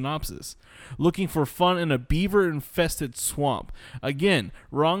wrote that synopsis. Looking for fun in a beaver-infested swamp. Again,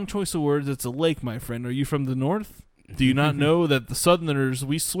 wrong choice of words. It's a lake, my friend. Are you from the north? Do you not know that the Southerners,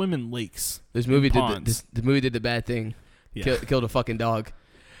 we swim in lakes? This movie and did ponds. the movie did the bad thing. Yeah. Killed a fucking dog.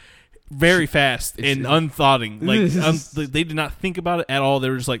 Very fast It's- and unthoughting. Like they did not think about it at all. They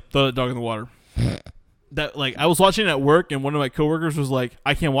were just like, throw that dog in the water. That like I was watching it at work and one of my coworkers was like,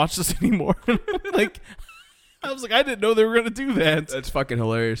 I can't watch this anymore. Like I was like, I didn't know they were gonna do that. That's fucking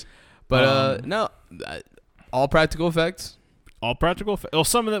hilarious. But no, all practical effects. All practical. Oh,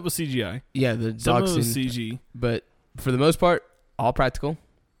 some of that was CGI. Yeah, the Some dog of it was scene. CG. But for the most part, all practical.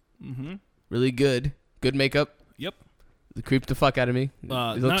 Mm-hmm. Really good. Good makeup. Yep. It creeped the fuck out of me. It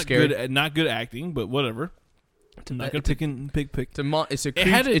looked Not scary. good. Not good acting, but whatever. I'm not gonna pick. It's a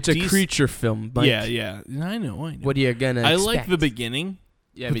had a it's a dec- creature film. Mike. Yeah. I know. What are you gonna? I expect? like the beginning.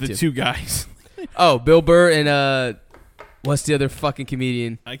 Yeah, with me the too. two guys. Oh, Bill Burr and what's the other fucking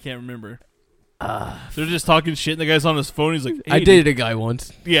comedian? I can't remember. They're just talking shit, and the guy's on his phone. He's like, hey, I dated a guy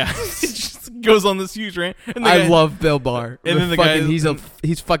once. Yeah, he just goes on this huge rant. And the I guy- love Bill Burr. And then the fucking, guy-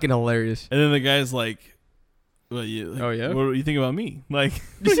 he's fucking hilarious. And then the guy's like, "Well, Oh, yeah? what do you think about me?" Like,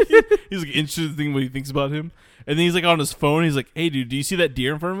 he's like interested in thinking what he thinks about him. And then he's like on his phone. He's like, "Hey, dude, do you see that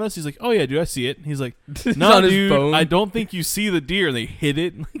deer in front of us?" He's like, "Oh yeah, dude, I see it." And he's like, He's "No, on his dude, phone. I don't think you see the deer." And they hit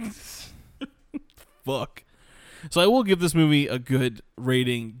it. Fuck. So I will give this movie a good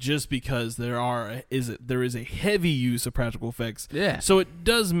rating just because there is a heavy use of practical effects. Yeah. So it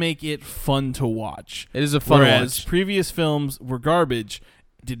does make it fun to watch. It is a fun Whereas watch. previous films were garbage,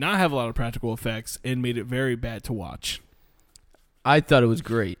 did not have a lot of practical effects, and made it very bad to watch. I thought it was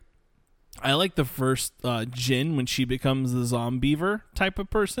great. I like the first Jin when she becomes the zombiever type of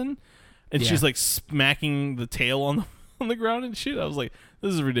person, and Yeah. she's like smacking the tail on the ground and shit. I was like,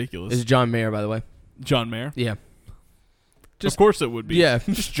 this is ridiculous. It's John Mayer, by the way. John Mayer? Yeah. Of course it would be. Yeah.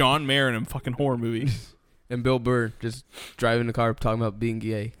 Just John Mayer in a fucking horror movie. And Bill Burr just driving the car talking about being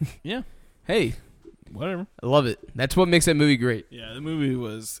gay. Yeah. Hey, Whatever. I love it. That's what makes that movie great. Yeah, the movie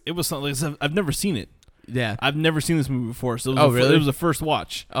was something like I've never seen it. Yeah. I've never seen this movie before, so Really? it was the first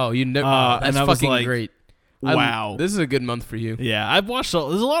watch. Oh, you never. And That's I was fucking like, great. Wow. This is a good month for you. Yeah, I've watched there's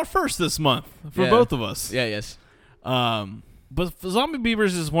a lot of firsts this month for Yeah. both of us. Yeah. Yes. But Zombie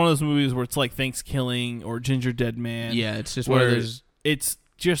Beavers is one of those movies where it's like Thanksgiving or Ginger Dead Man. Yeah. It's just one where of those. it's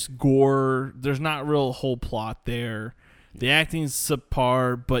just gore. There's not real whole plot there. The acting's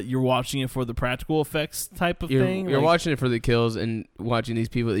subpar, but you're watching it for the practical effects type of thing. You're Like, watching it for the kills and watching these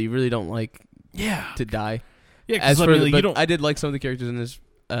people that you really don't like yeah, to die. yeah. As Because for like, but you don't. I did like some of the characters in this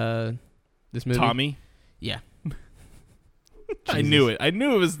movie. Tommy. Yeah. I knew it. I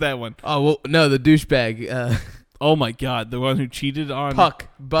knew it was that one. Oh well, no, the douchebag. Oh my god, the one who cheated on Buck,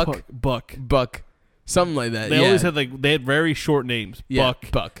 Buck. something like that. They yeah. always had they had very short names. Yeah,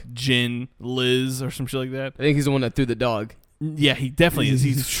 Buck, Jin, Liz, or some shit like that. I think he's the one that threw the dog. Yeah, he definitely is.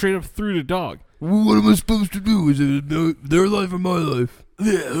 He's straight up through the dog. What am I supposed to do? Is it their life or my life?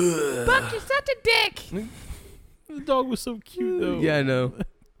 Buck, you're such a dick. The dog was so cute though. Yeah, I know.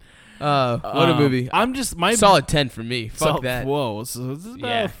 What a movie. I'm just my Solid 10 for me. Fuck solid- that. Whoa, so this is about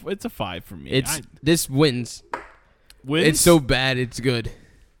Yeah. it's a 5 for me. This wins. Wins? It's so bad, it's good.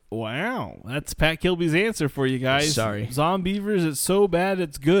 Wow, that's Pat Kilby's answer for you guys. Sorry. Zombievers, it's so bad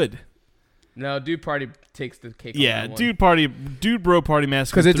it's good. No, Dude Party takes the cake. Yeah, Dude Bro Party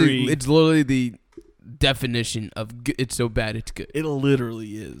Massacre because 3. it's literally the definition of it's so bad it's good. It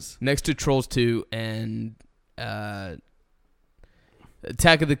literally is. Next to Trolls 2 and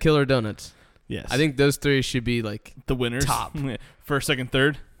Attack of the Killer Donuts. Yes, I think those three should be like the winners. top. First, second,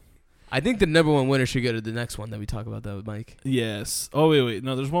 third. I think the number one winner should go to the next one that we talk about, though, with Mike. Yes. Oh wait,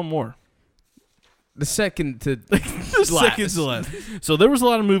 no, there's one more. The second to The second to last. So there was a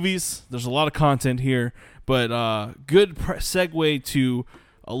lot of movies. There's a lot of content here, but good segue to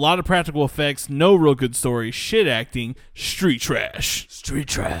a lot of practical effects. No real good story. Shit acting. Street trash. Street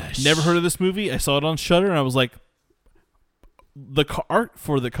Trash. Never heard of this movie. I saw it on Shudder, and I was like, the art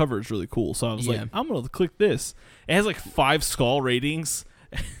for the cover is really cool. So I was like, I'm gonna click this. It has like 5 skull ratings.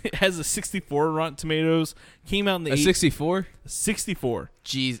 It has a 64 Rotten Tomatoes. Came out in the 64. 64.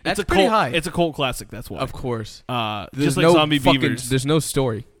 Jeez, It's that's a pretty cult, high. It's a cult classic. That's why. Of course. Just like Zombie Beavers. There's no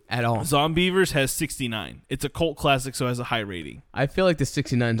story at all. Zombievers has 69. It's a cult classic, so it has a high rating. I feel like the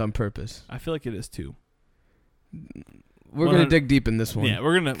 69's on purpose. I feel like it is too. We're gonna dig deep in this one. Yeah,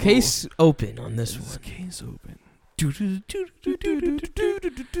 we're gonna Case open on this one. Case open.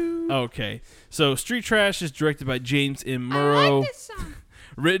 Okay, so Street Trash is directed by James M. I Murrow, like this song.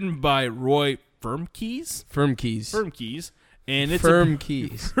 written by Roy Firmkeys, Firm keys. and it's Firm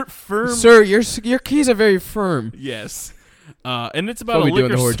keys. firm. Sir, your keys are very firm. Yes, and it's That's about what we a do in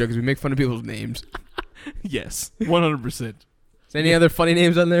liquor the horror store. jokes. We make fun of people's names. Yes, 100%. Is any other funny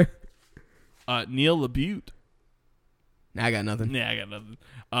names on there? Neil LaBute. Nah, I got nothing. Nah, I got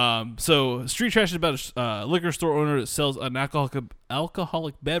nothing. So Street Trash is about a liquor store owner that sells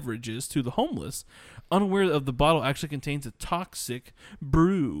alcoholic beverages to the homeless, unaware of the bottle actually contains a toxic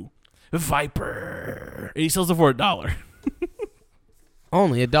brew, Viper. And he sells it for $1.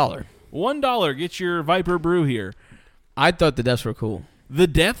 Only $1. $1 get your Viper brew here. I thought the deaths were cool. The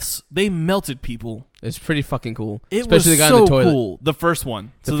deaths, they melted people. It's pretty fucking cool. It Especially was the guy so in the toilet. cool. The first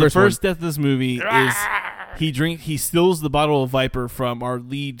one. The So first the first death of this movie is he steals the bottle of Viper from our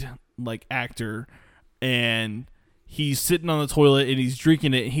lead actor, and he's sitting on the toilet and he's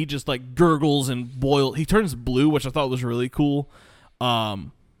drinking it, and he just gurgles and boils. He turns blue, which I thought was really cool.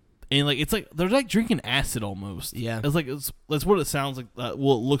 And it's like they're drinking acid almost. Yeah. That's what it sounds like. It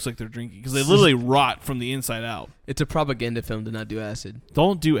looks like they're drinking because they literally rot from the inside out. It's a propaganda film to not do acid.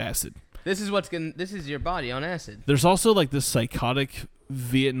 Don't do acid. This is your body on acid. There's also this psychotic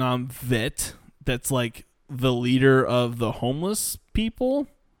Vietnam vet that's the leader of the homeless people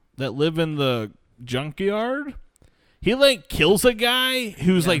that live in the junkyard. He kills a guy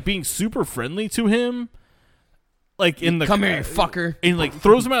who's being super friendly to him. In the Come here, you fucker. And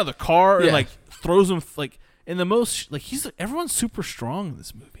throws him out of the car Yeah. and throws him in the most everyone's super strong in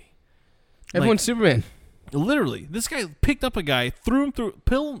this movie. Everyone's Superman. Literally, this guy picked up a guy, threw him through,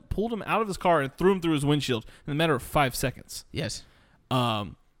 pulled him out of his car, and threw him through his windshield in a matter of 5 seconds. Yes.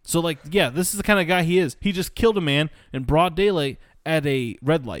 So like, yeah, this is the kind of guy he is. He just killed a man in broad daylight at a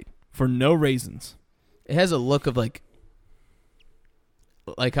red light for no reasons. It has a look of like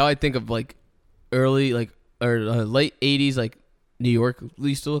how I think of like early or late 80s like New York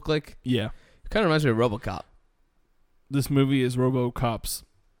used to look like. Yeah. It kind of reminds me of RoboCop. This movie is RoboCop's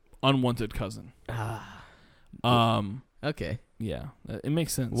unwanted cousin. Okay. Yeah, it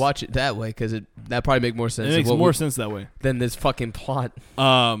makes sense. Watch it that way because that probably make more sense. It makes more sense that way than this fucking plot.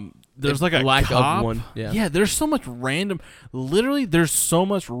 There's like a lack cop. of one. Yeah, there's so much random. Literally, there's so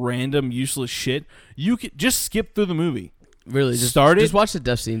much random useless shit. You could just skip through the movie. Really, just watch the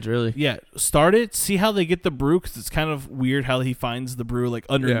death scenes. Really, yeah. Start it. See how they get the brew because it's kind of weird how he finds the brew like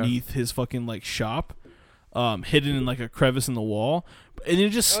underneath his fucking like shop, hidden in like a crevice in the wall, and you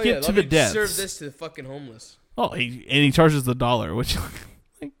just skip to the deaths. Serve this to the fucking homeless. Oh, he charges $1, which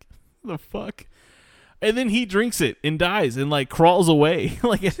like the fuck. And then he drinks it and dies and like crawls away.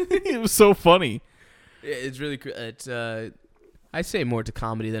 Like it was so funny. Yeah, it's really. It's I say more to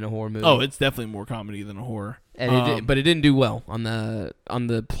comedy than a horror movie. Oh, it's definitely more comedy than a horror. And but it didn't do well on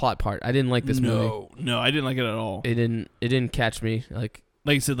the plot part. I didn't like this movie. No, I didn't like it at all. It didn't catch me. Like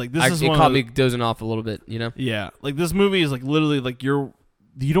I said, like this is it one caught me dozing off a little bit. You know? Yeah, like this movie is like literally like you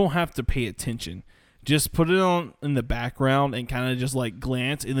don't have to pay attention. Just put it on in the background and kind of just like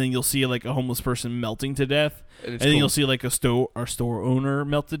glance, and then you'll see like a homeless person melting to death, and then you'll see like our store owner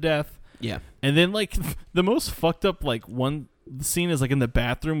melt to death. Yeah, and then like the most fucked up like one scene is like in the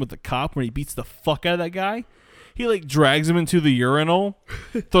bathroom with the cop where he beats the fuck out of that guy. He like drags him into the urinal,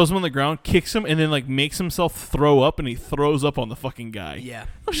 throws him on the ground, kicks him, and then like makes himself throw up, and he throws up on the fucking guy. Yeah, I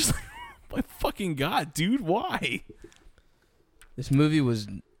was just like, oh my fucking god, dude, why? This movie was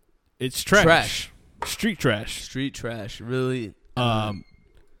it's trash. Street trash. Really.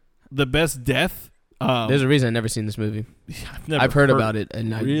 The best death. There's a reason I've never seen this movie. I've heard about it,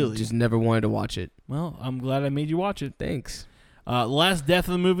 and I just never wanted to watch it. Well, I'm glad I made you watch it. Thanks. Last death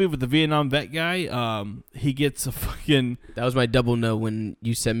of the movie with the Vietnam vet guy. He gets a fucking. That was my double no when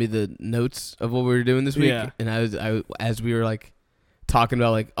you sent me the notes of what we were doing this week, yeah. And I as we were like talking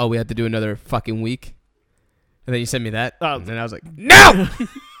about like, oh, we have to do another fucking week, and then you sent me that, and then I was like, no.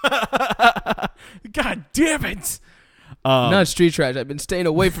 God damn it! Not street trash. I've been staying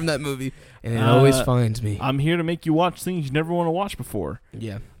away from that movie, and it always finds me. I'm here to make you watch things you never want to watch before.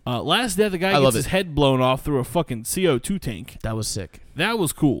 Yeah. Last death, the guy gets his head blown off through a fucking CO2 tank. That was sick. That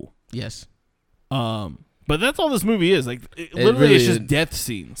was cool. Yes. But that's all this movie is. Like, literally, really it's just death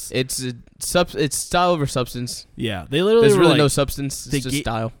scenes. It's style over substance. Yeah, they literally. There's really like, no substance. It's just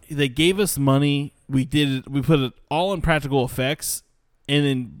style. They gave us money. We put it all in practical effects, and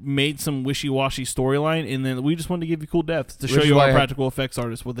then made some wishy-washy storyline, and then we just wanted to give you cool deaths to show you our practical effects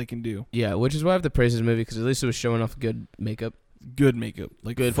artists what they can do. Yeah, which is why I have to praise this movie because at least it was showing off good makeup. Good makeup,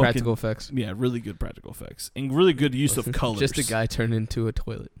 like good practical effects. Yeah, really good practical effects, and really good use of colors. Just a guy turned into a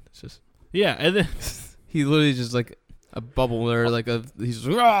toilet. It's just and then he literally just like a bubble or like he's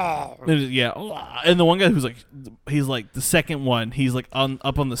yeah, and the one guy who's like he's like the second one. He's like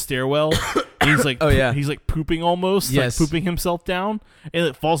up on the stairwell. And he's like he's like pooping almost, like pooping himself down, and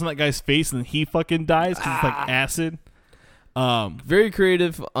it falls on that guy's face, and then he fucking dies because it's like acid. Very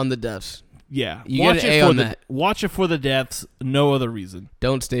creative on the deaths. Yeah, you get an A on that. Watch it for the deaths. No other reason.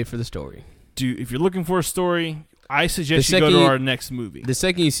 Don't stay for the story. If you're looking for a story, I suggest you go to our next movie. The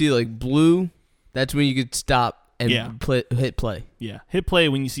second you see like blue, that's when you could stop and hit play. Yeah, hit play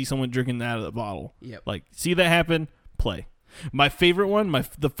when you see someone drinking out of the bottle. Yeah, like see that happen. Play. My favorite one,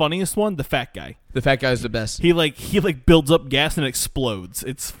 the funniest one, the fat guy. The fat guy is the best. He builds up gas and explodes.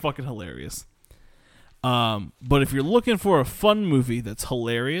 It's fucking hilarious. But if you're looking for a fun movie that's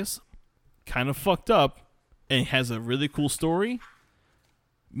hilarious, kind of fucked up, and has a really cool story,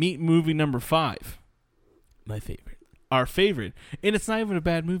 meet movie number 5. My favorite. Our favorite. And it's not even a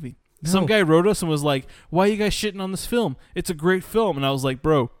bad movie. No. Some guy wrote us and was like, why are you guys shitting on this film? It's a great film. And I was like,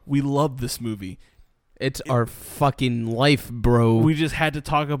 bro, we love this movie. It's our fucking life, bro. We just had to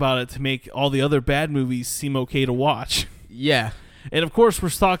talk about it to make all the other bad movies seem okay to watch. Yeah. And of course,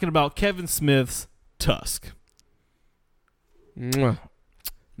 we're talking about Kevin Smith's Tusk. Mwah.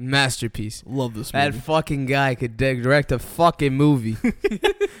 Masterpiece. Love this movie. That fucking guy could direct a fucking movie.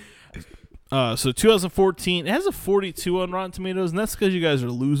 So 2014, it has a 42 on Rotten Tomatoes, and that's because you guys are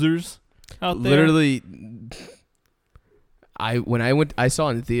losers out there. Literally, I saw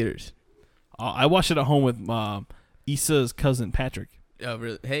it in the theaters. I watched it at home with Issa's cousin Patrick. Oh,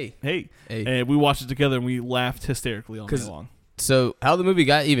 really? Hey. And we watched it together, and we laughed hysterically all night long. So how the movie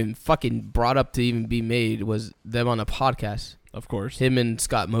got even fucking brought up to even be made was them on a podcast. Of course. Him and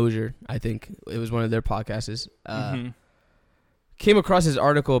Scott Mosier, I think it was one of their podcasts. Mm-hmm. Came across this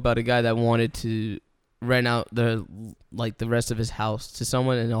article about a guy that wanted to rent out the rest of his house to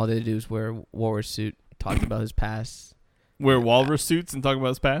someone, and all they do is wear a walrus suit. Talked about his past. Wear walrus suits and talk about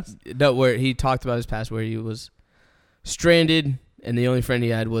his past? No, where he talked about his past, where he was stranded, and the only friend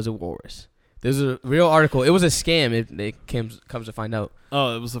he had was a walrus. There's a real article. It was a scam. It comes to find out.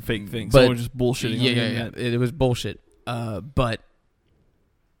 Oh, it was a fake thing. But Someone just bullshitting. Yeah. It was bullshit. But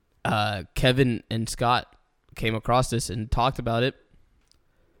Kevin and Scott came across this and talked about it.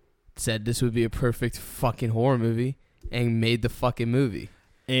 Said this would be a perfect fucking horror movie, and made the fucking movie.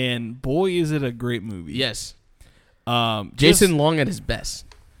 And boy, is it a great movie. Yes. Jason Long at his best.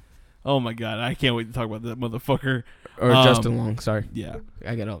 Oh my god, I can't wait to talk about that motherfucker. Or Justin Long, sorry. Yeah.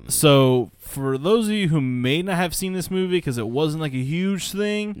 I got all. So, for those of you who may not have seen this movie because it wasn't like a huge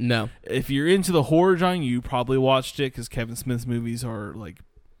thing, No. if you're into the horror genre, you probably watched it because Kevin Smith's movies are like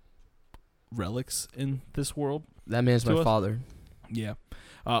relics in this world. That man's To my us? father. Yeah.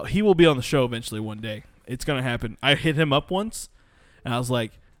 He will be on the show eventually one day. It's going to happen. I hit him up once, and I was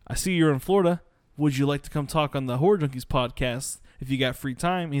like, I see you're in Florida. Would you like to come talk on the Horror Junkies podcast if you got free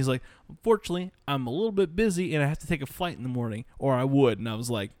time? And he's like, unfortunately, I'm a little bit busy, and I have to take a flight in the morning, or I would. And I was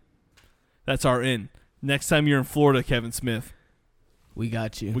like, that's our in. Next time you're in Florida, Kevin Smith, We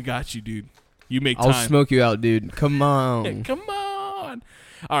got you. we got you, dude. You make time. I'll smoke you out, dude. Come on. Come on.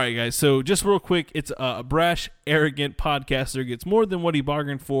 All right, guys. So just real quick, it's a brash, arrogant podcaster gets more than what he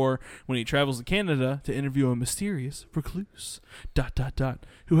bargained for when he travels to Canada to interview a mysterious recluse, ...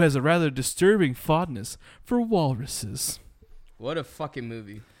 who has a rather disturbing fondness for walruses. What a fucking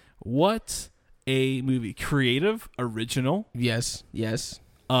movie. What a movie. Creative, original. Yes.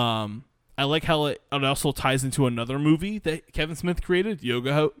 I like how it also ties into another movie that Kevin Smith created,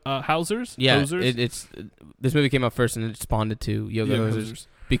 Yoga Housers. Yeah, Hosers. this movie came out first, and it spawned into Yoga Hosers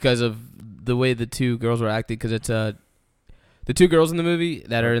because of the way the two girls were acting. Because it's the two girls in the movie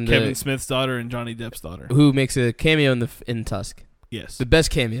that are in Kevin Smith's daughter and Johnny Depp's daughter. who makes a cameo in Tusk. Yes. The best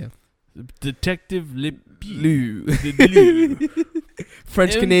cameo. Detective Lou. Lou.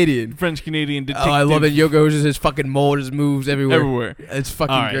 French Canadian. French Canadian detective. Oh, I love it. Yoga Hosers, his fucking mold, his moves everywhere. It's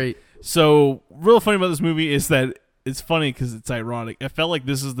fucking All right. great. So, real funny about this movie is that it's funny because it's ironic. I felt like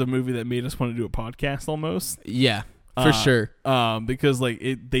this is the movie that made us want to do a podcast almost. Yeah, for sure. Because like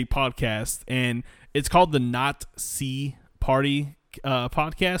they podcast and it's called the Not See Party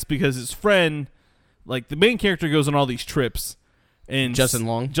podcast because his friend, like the main character, goes on all these trips. And Justin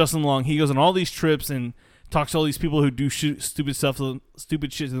Long, he goes on all these trips and talks to all these people who do stupid shit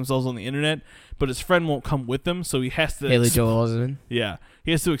to themselves on the internet, but his friend won't come with them, so he has to. Haley Joel Osment. Yeah,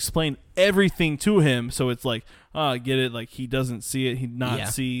 he has to explain everything to him, so it's like, I get it, like he doesn't see it, he'd not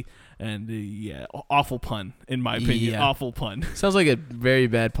see, and awful pun in my opinion, awful pun. Sounds like a very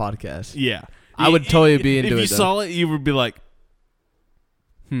bad podcast. Yeah, I would totally be into it. If you saw it, you would be like,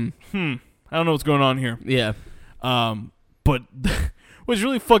 I don't know what's going on here. Yeah. But what's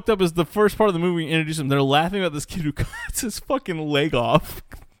really fucked up is the first part of the movie introduce him. They're laughing about this kid who cuts his fucking leg off.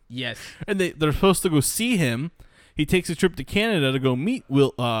 Yes. And they're supposed to go see him. He takes a trip to Canada to go meet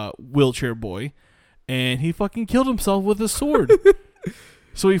Wheelchair Boy, and he fucking killed himself with a sword.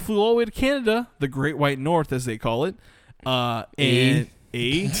 So he flew all the way to Canada, the Great White North as they call it, and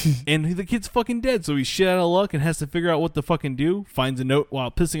the kid's fucking dead. So he's shit out of luck and has to figure out what to fucking do. Finds a note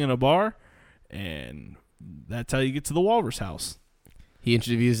while pissing in a bar, and that's how you get to the Walrus house. He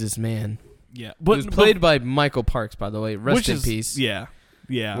interviews this man. Yeah, But it was played by Michael Parks, by the way. Rest in peace. Yeah.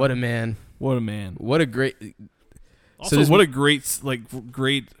 What a man. What a man. What a great. Also, what a great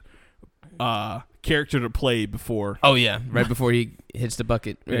character to play before. Oh yeah, right before he hits the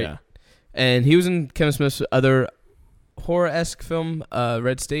bucket. Right? Yeah, and he was in Kevin Smith's other horror-esque film,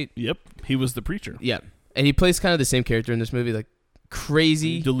 Red State. Yep, he was the preacher. Yeah, and he plays kind of the same character in this movie, like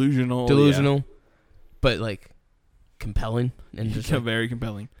crazy, delusional, but like compelling and just like, very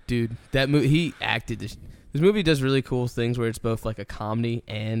compelling. Dude, that movie, he acted this. This movie does really cool things where it's both like a comedy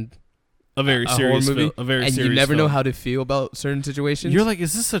and a very serious horror movie, and you never know how to feel about certain situations. You're like,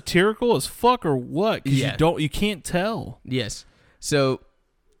 is this satirical as fuck or what? Because Yeah. you can't tell. Yes. So,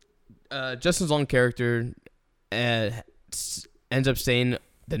 Justin's Long character ends up staying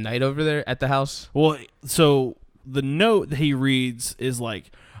the night over there at the house. Well, so the note that he reads is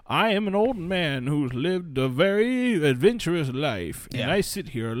like, I am an old man who's lived a very adventurous life, and I sit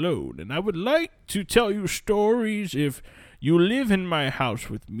here alone, and I would like to tell you stories if you live in my house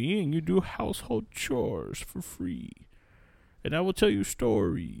with me and you do household chores for free. And I will tell you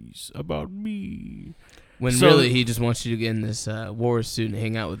stories about me. When So- really he just wants you to get in this war suit and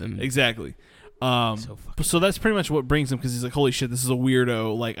hang out with him. Exactly. So fucking So that's pretty much what brings him, because he's like, holy shit, this is a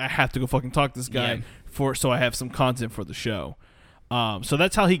weirdo. Like, I have to go fucking talk to this guy so I have some content for the show. So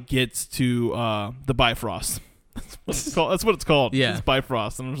that's how he gets to the Bifrost. That's what it's called. Yeah. It's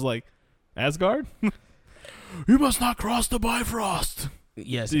Bifrost. And I was like, Asgard? You must not cross the Bifrost.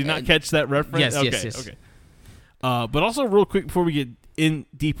 yes. Did you not catch that reference? Yes, okay, yes, yes. Okay. But also, real quick, before we get in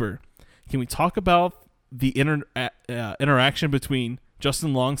deeper, can we talk about the interaction between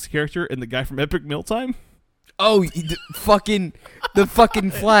Justin Long's character and the guy from Epic Mealtime? Oh, the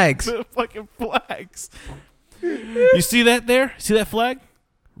fucking flags. The fucking flags. You see that there? See that flag?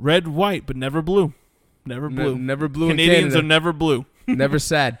 Red, white, but never blue. Never blue. Never blue. Canadians in are never blue. never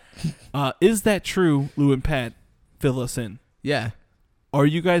sad. Is that true, Lou and Pat? Fill us in. Yeah. Are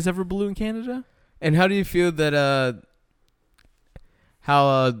you guys ever blue in Canada? And how do you feel that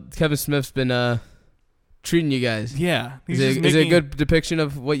how Kevin Smith's been treating you guys? Yeah. Is it a good depiction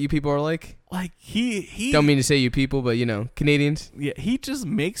of what you people are like? Like, he Don't mean to say you people, but Canadians. Yeah, he just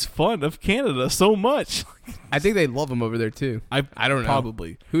makes fun of Canada so much. I think they love him over there too. I don't know.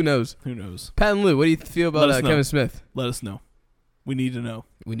 Probably. Who knows? Who knows? Pat and Lou, what do you feel about Let us know. Kevin Smith? Let us know. We need to know.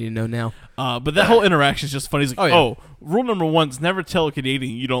 We need to know now. But that whole interaction is just funny. He's like, Oh, yeah. rule number 1 is never tell a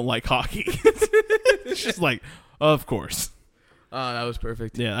Canadian you don't like hockey. It's just like, of course. Oh, that was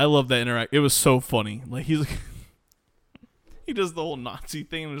perfect. Yeah, I love that interaction. It was so funny. Like, he's like, he does the whole Nazi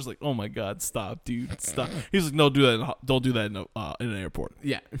thing, and I'm just like, oh my god, stop, dude, stop. He's like, no, don't do that in an airport.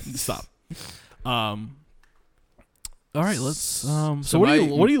 Yeah. Stop. All right, let's. So So what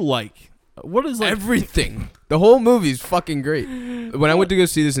do you like? What is like Everything. The whole movie's fucking great. When I went to go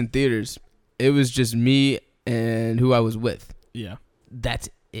see this in theaters, it was just me and who I was with. Yeah, That's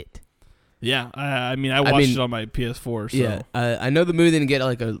it. yeah. I mean, I watched it on my PS4. So. Yeah. I know the movie didn't get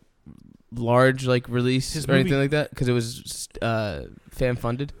like a large release His or anything movie- like that because it was fan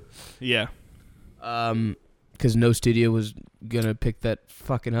funded. Yeah, Because no studio was gonna pick that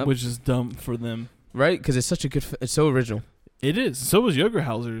fucking up, which is dumb for them. right? Because it's such a good. It's so original, It is. So was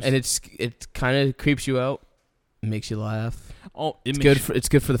Yogerhauser's. and it kind of creeps you out, makes you laugh. It's It's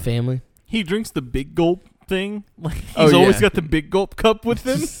good for the family. He drinks the big gulp thing. Like he's Oh, always yeah. got the big gulp cup with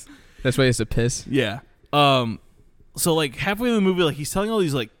him. That's why he has to piss. Yeah. So like halfway in the movie, like he's telling all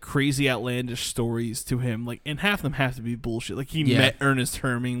these like crazy outlandish stories to him, like, and half of them have to be bullshit. Like he Yeah. met Ernest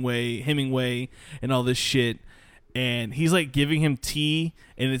Hemingway, and all this shit, and he's like giving him tea,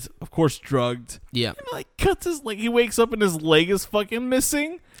 and it's of course drugged. Yeah. And like cuts his he wakes up and his leg is fucking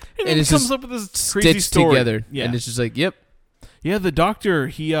missing, and And he it's comes just up with this crazy Stitched story. together. Yeah, And it's just like, yep. yeah. The doctor,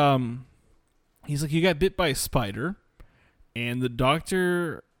 he's like, you got bit by a spider, and the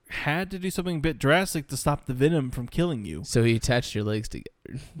doctor had to do something a bit drastic to stop the venom from killing you. So he attached your legs together.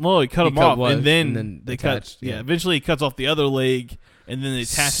 Well, he cut them cut off, one, and then and then they attached, cut. Yeah, yeah. eventually he cuts off the other leg, and then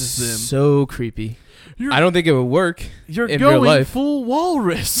it attaches them. So creepy. You're, I don't think it would work. You're in going real life. full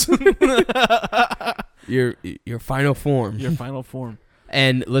walrus. Your final form. Your final form.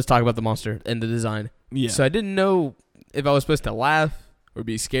 And let's talk about the monster and the design. Yeah. So I didn't know if I was supposed to laugh or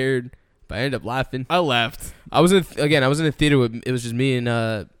be scared, but I ended up laughing. I laughed. I was in a theater with, it was just me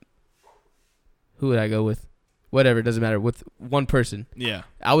and who would I go with? Whatever, it doesn't matter. With one person. Yeah.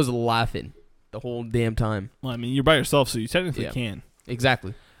 I was laughing the whole damn time. Well, I mean, you're by yourself, so you technically Yeah. can.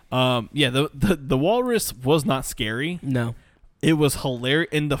 Exactly. Yeah. The walrus was not scary. No. It was hilarious,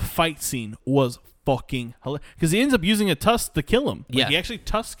 and the fight scene was fucking hilarious because he ends up using a tusk to kill him. Like, Yeah. He actually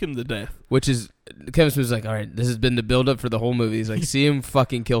tusked him to death. Which is, Kevin Smith's like, all right, this has been the build up for the whole movie. He's like, see him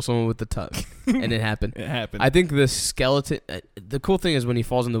fucking kill someone with the tusk. And it happened. It happened. I think the skeleton, the cool thing is when he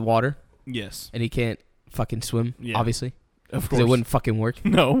falls in the water yes. and he can't fucking swim, Yeah. obviously. Of Because course. it wouldn't fucking work.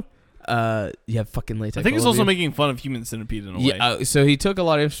 No. You have fucking latex. I think it's all also over you. making fun of Human Centipede in a way. Yeah, so he took a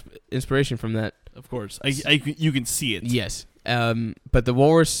lot of inspiration from that. Of course. You can see it. Yes. But the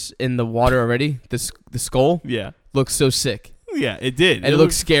walrus in the water already, the skull, Yeah. looks so sick. Yeah, it did. And it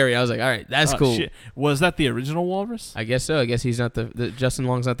looks scary. I was like, all right, that's oh, cool. Shit. Was that the original walrus? I guess so. I guess he's not the Justin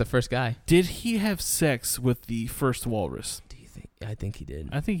Long's not the first guy. Did he have sex with the first walrus? Do you think? I think he did.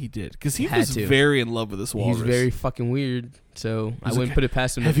 I think he did. Because he Had was to. very in love with this walrus. He's very fucking weird. So I He's wouldn't like, put it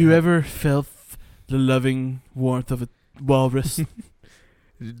past him. Have you ever felt the loving warmth of a walrus?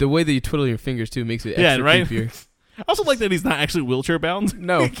 The way that you twiddle your fingers too makes it extra Yeah, right? creepier. I also like that he's not actually wheelchair bound.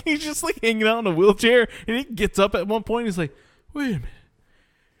 No. He's just like hanging out in a wheelchair, and he gets up at one point. And he's like, "Wait a minute,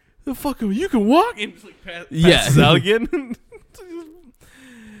 the fuck? You can walk?" And just like passes out again.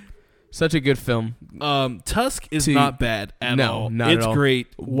 Such a good film. Tusk is See, not bad at no, all. not at It's all. great.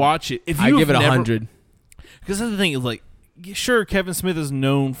 Watch it. If I you give it have 100. Because that's the thing is like, sure, Kevin Smith is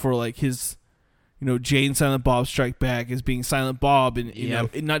known for like his, Jay and Silent Bob Strike Back as being Silent Bob, and you know,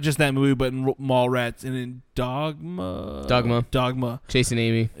 not just that movie, but in Mallrats and in Dogma, Chasing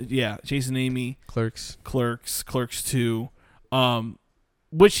Amy, Chasing Amy, Clerks, Clerks 2,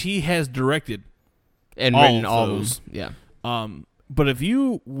 which he has directed and all written of all those. of them. Yeah. But if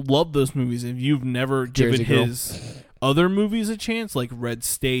you love those movies, if you've never given his other movies a chance, like Red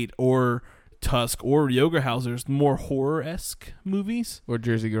State or Tusk or Yoga House's more horror-esque movies, or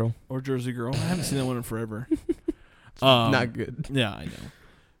Jersey Girl, I haven't seen that one in forever. Not good. Yeah, I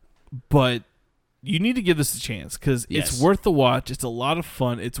know. But you need to give this a chance because it's worth the watch. It's a lot of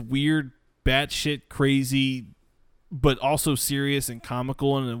fun. It's weird, batshit crazy, but also serious and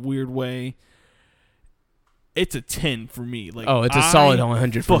comical in a weird way. It's a 10 for me. Like, it's a solid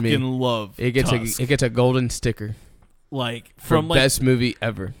 100 for me. Fucking love it. Tusk. It gets a golden sticker. Like from best movie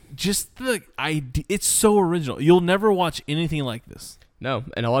ever. Just the idea. It's so original. You'll never watch anything like this. No,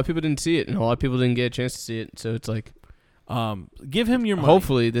 and a lot of people didn't see it, and a lot of people didn't get a chance to see it. So it's like, give him your money.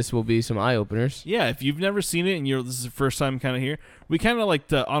 Hopefully, this will be some eye openers. Yeah, if you've never seen it and this is the first time kind of here, we kind of like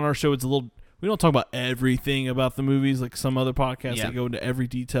to on our show. It's a little. We don't talk about everything about the movies like some other podcasts that go into every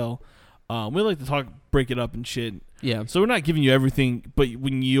detail. We like to break it up and shit. Yeah. So we're not giving you everything, but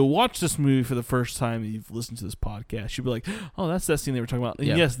when you watch this movie for the first time and you've listened to this podcast, you'll be like, oh, that's that scene they were talking about. And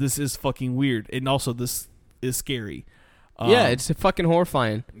yes, this is fucking weird. And also, this is scary. Yeah, it's fucking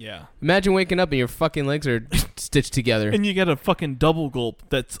horrifying. Yeah. Imagine waking up and your fucking legs are stitched together. And you got a fucking double gulp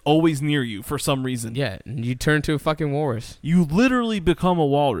that's always near you for some reason. Yeah, and you turn to a fucking walrus. You literally become a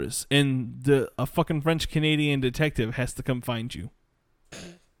walrus, and a fucking French-Canadian detective has to come find you.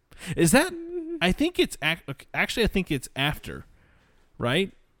 Is that? I think it's actually. I think it's after,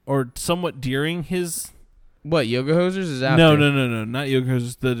 right, or somewhat during his. What, Yoga Hosers is after? No, not Yoga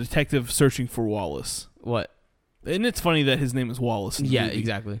Hosers. The detective searching for Wallace. What? And it's funny that his name is Wallace. Yeah,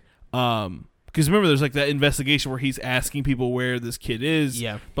 exactly. Because remember, there's like that investigation where he's asking people where this kid is.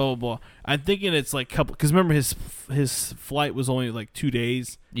 Yeah. Blah blah blah. I'm thinking it's like couple. Because remember, his flight was only like 2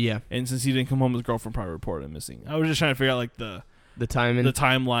 days. Yeah. And since he didn't come home, his girlfriend probably reported him missing. I was just trying to figure out like the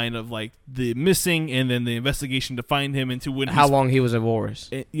timeline of like the missing and then the investigation to find him into when how long he was a walrus.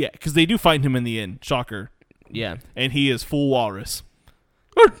 Yeah, because they do find him in the end. Shocker. Yeah. And he is full walrus.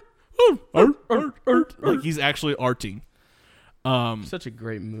 Like he's actually arting. Such a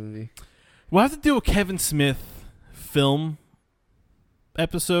great movie. We'll have to do a Kevin Smith film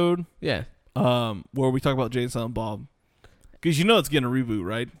episode. Yeah. Where we talk about Jay and Silent Bob. Because it's getting a reboot,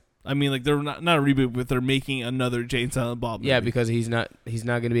 right? I mean, like they're not a reboot, but they're making another Jay and Silent Bob movie. Yeah, because he's not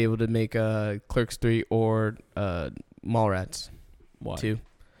going to be able to make Clerks 3 or Mallrats. Why? 2.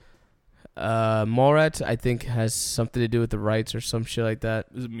 Mallrats, I think, has something to do with the rights or some shit like that.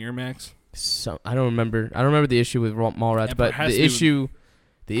 Is it Miramax? I don't remember. I don't remember the issue with Mallrats, but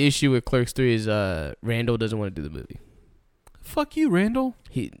the issue with Clerks 3 is Randall doesn't want to do the movie. Fuck you, Randall.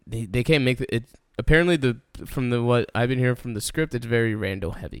 They can't make it. Apparently, from what I've been hearing from the script, it's very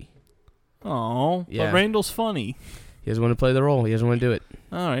Randall heavy. Oh, yeah. But Randall's funny. He doesn't want to play the role. He doesn't want to do it.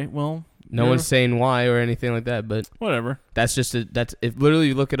 All right, well. No one's saying why or anything like that, but whatever. That's just if literally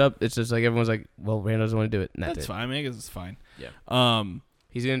you look it up, it's just like everyone's like, well, Randall doesn't want to do it. And that's fine. I mean, I guess it's fine. Yeah.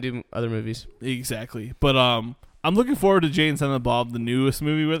 He's gonna do other movies. Exactly. But I'm looking forward to Jay and Silent Bob, the newest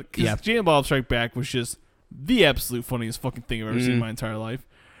movie with it. Because Jay and Bob Strike Back was just the absolute funniest fucking thing I've ever seen in my entire life.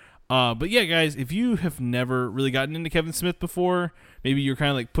 But yeah, guys, if you have never really gotten into Kevin Smith before, maybe you're kind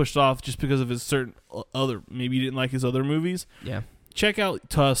of like pushed off just because of his certain maybe you didn't like his other movies. Yeah. Check out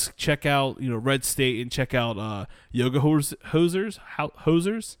Tusk. Check out Red State, and check out Yoga Hosers.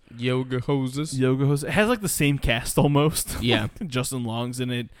 Yoga Hoses. Yoga Hosers. It has like the same cast almost. Yeah. Justin Long's in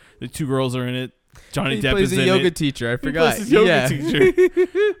it. The 2 girls are in it. Johnny Depp is in it. He plays a yoga teacher. I forgot. He plays a yoga teacher.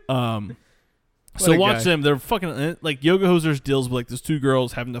 So watch them. They're fucking like Yoga Hosers deals with like those 2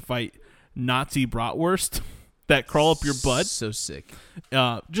 girls having to fight Nazi bratwurst that crawl up your butt. So sick.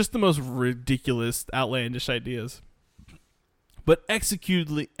 Just the most ridiculous, outlandish ideas. But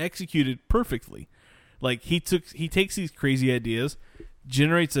executed perfectly. Like he takes these crazy ideas,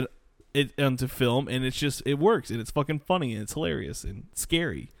 generates it onto film, and it works, and it's fucking funny, and it's hilarious and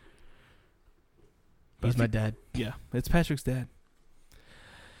scary. He's my dad. Yeah, it's Patrick's dad.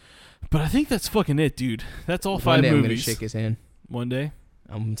 But I think that's fucking it, dude. That's all 5 One day movies. I'm gonna shake his hand. One day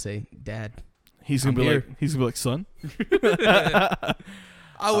I'm gonna say, Dad. He's gonna be like, son.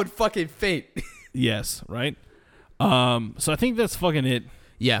 I would fucking faint. Yes, right. So I think that's fucking it.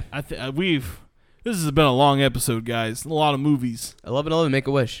 Yeah. This has been a long episode, guys. A lot of movies. 11/11, make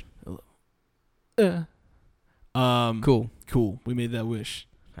a wish. Cool. We made that wish.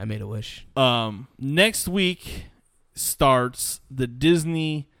 I made a wish. Next week starts the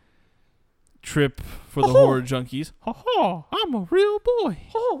Disney trip for the horror junkies. Ha ha! I'm a real boy.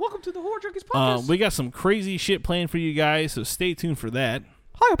 Oh, welcome to the Horror Junkies podcast. We got some crazy shit planned for you guys, so stay tuned for that.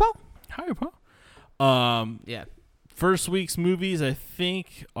 Hi, pal. Hi, pal. Yeah. First week's movies, I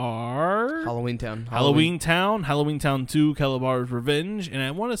think, are Halloween Town. Halloween Town, Halloween Town 2, Calabar's Revenge, and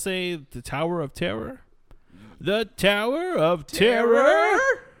I want to say The Tower of Terror. The Tower of Terror.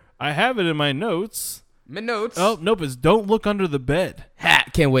 I have it in my notes. My notes. Oh, nope, it's Don't Look Under the Bed. Hat.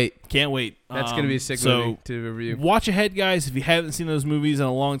 Can't wait. Can't wait. That's going to be a sick movie to review. Watch ahead, guys. If you haven't seen those movies in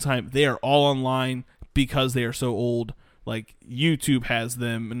a long time, they are all online because they are so old. Like, YouTube has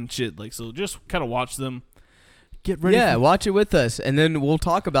them and shit. Like, so just kind of watch them. Get ready. Yeah, watch it with us, and then we'll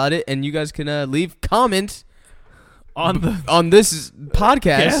talk about it, and you guys can leave comments on this podcast.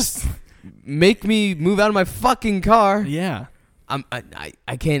 Yes. Make me move out of my fucking car. Yeah.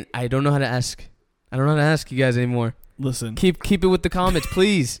 I can't. I don't know how to ask. I don't know how to ask you guys anymore. Listen. Keep it with the comments,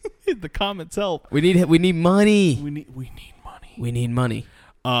 please. The comments help. We need money. We need money. We need money.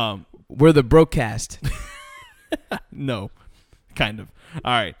 We're the broadcast. No, kind of.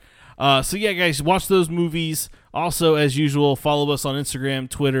 All right. So yeah, guys, watch those movies. Also, as usual, follow us on Instagram,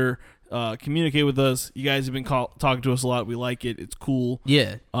 Twitter. Communicate with us. You guys have been talking to us a lot. We like it. It's cool.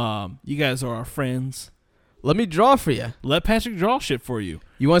 Yeah. You guys are our friends. Let me draw for you. Let Patrick draw shit for you.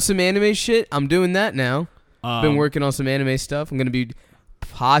 You want some anime shit? I'm doing that now. Been working on some anime stuff. I'm gonna be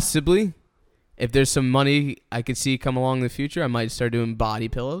possibly, if there's some money I could see come along in the future, I might start doing body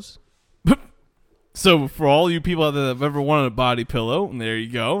pillows. So for all you people out there that have ever wanted a body pillow, and there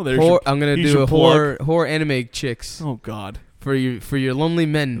you go. I'm gonna do a horror anime chicks. Oh God. For your lonely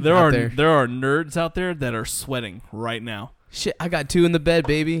men there out there. There are nerds out there that are sweating right now. Shit, I got 2 in the bed,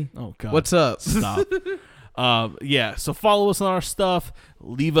 baby. Oh God. What's up? Stop. Yeah, so follow us on our stuff.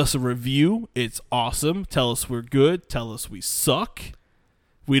 Leave us a review. It's awesome. Tell us we're good. Tell us we suck.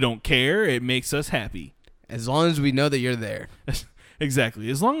 We don't care. It makes us happy. As long as we know that you're there. Exactly.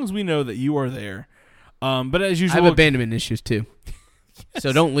 As long as we know that you are there. But as usual, I have abandonment issues too. Yes.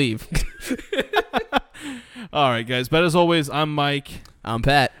 So don't leave. All right, guys. But as always, I'm Mike. I'm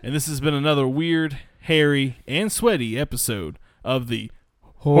Pat. And this has been another weird, hairy, and sweaty episode of the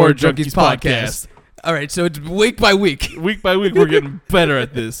Horror Junkies podcast. All right, so it's week by week. Week by week, we're getting better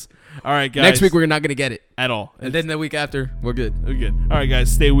at this. All right, guys. Next week, we're not going to get it. At all. And then the week after, we're good. We're good. All right,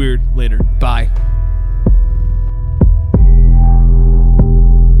 guys. Stay weird. Later. Bye.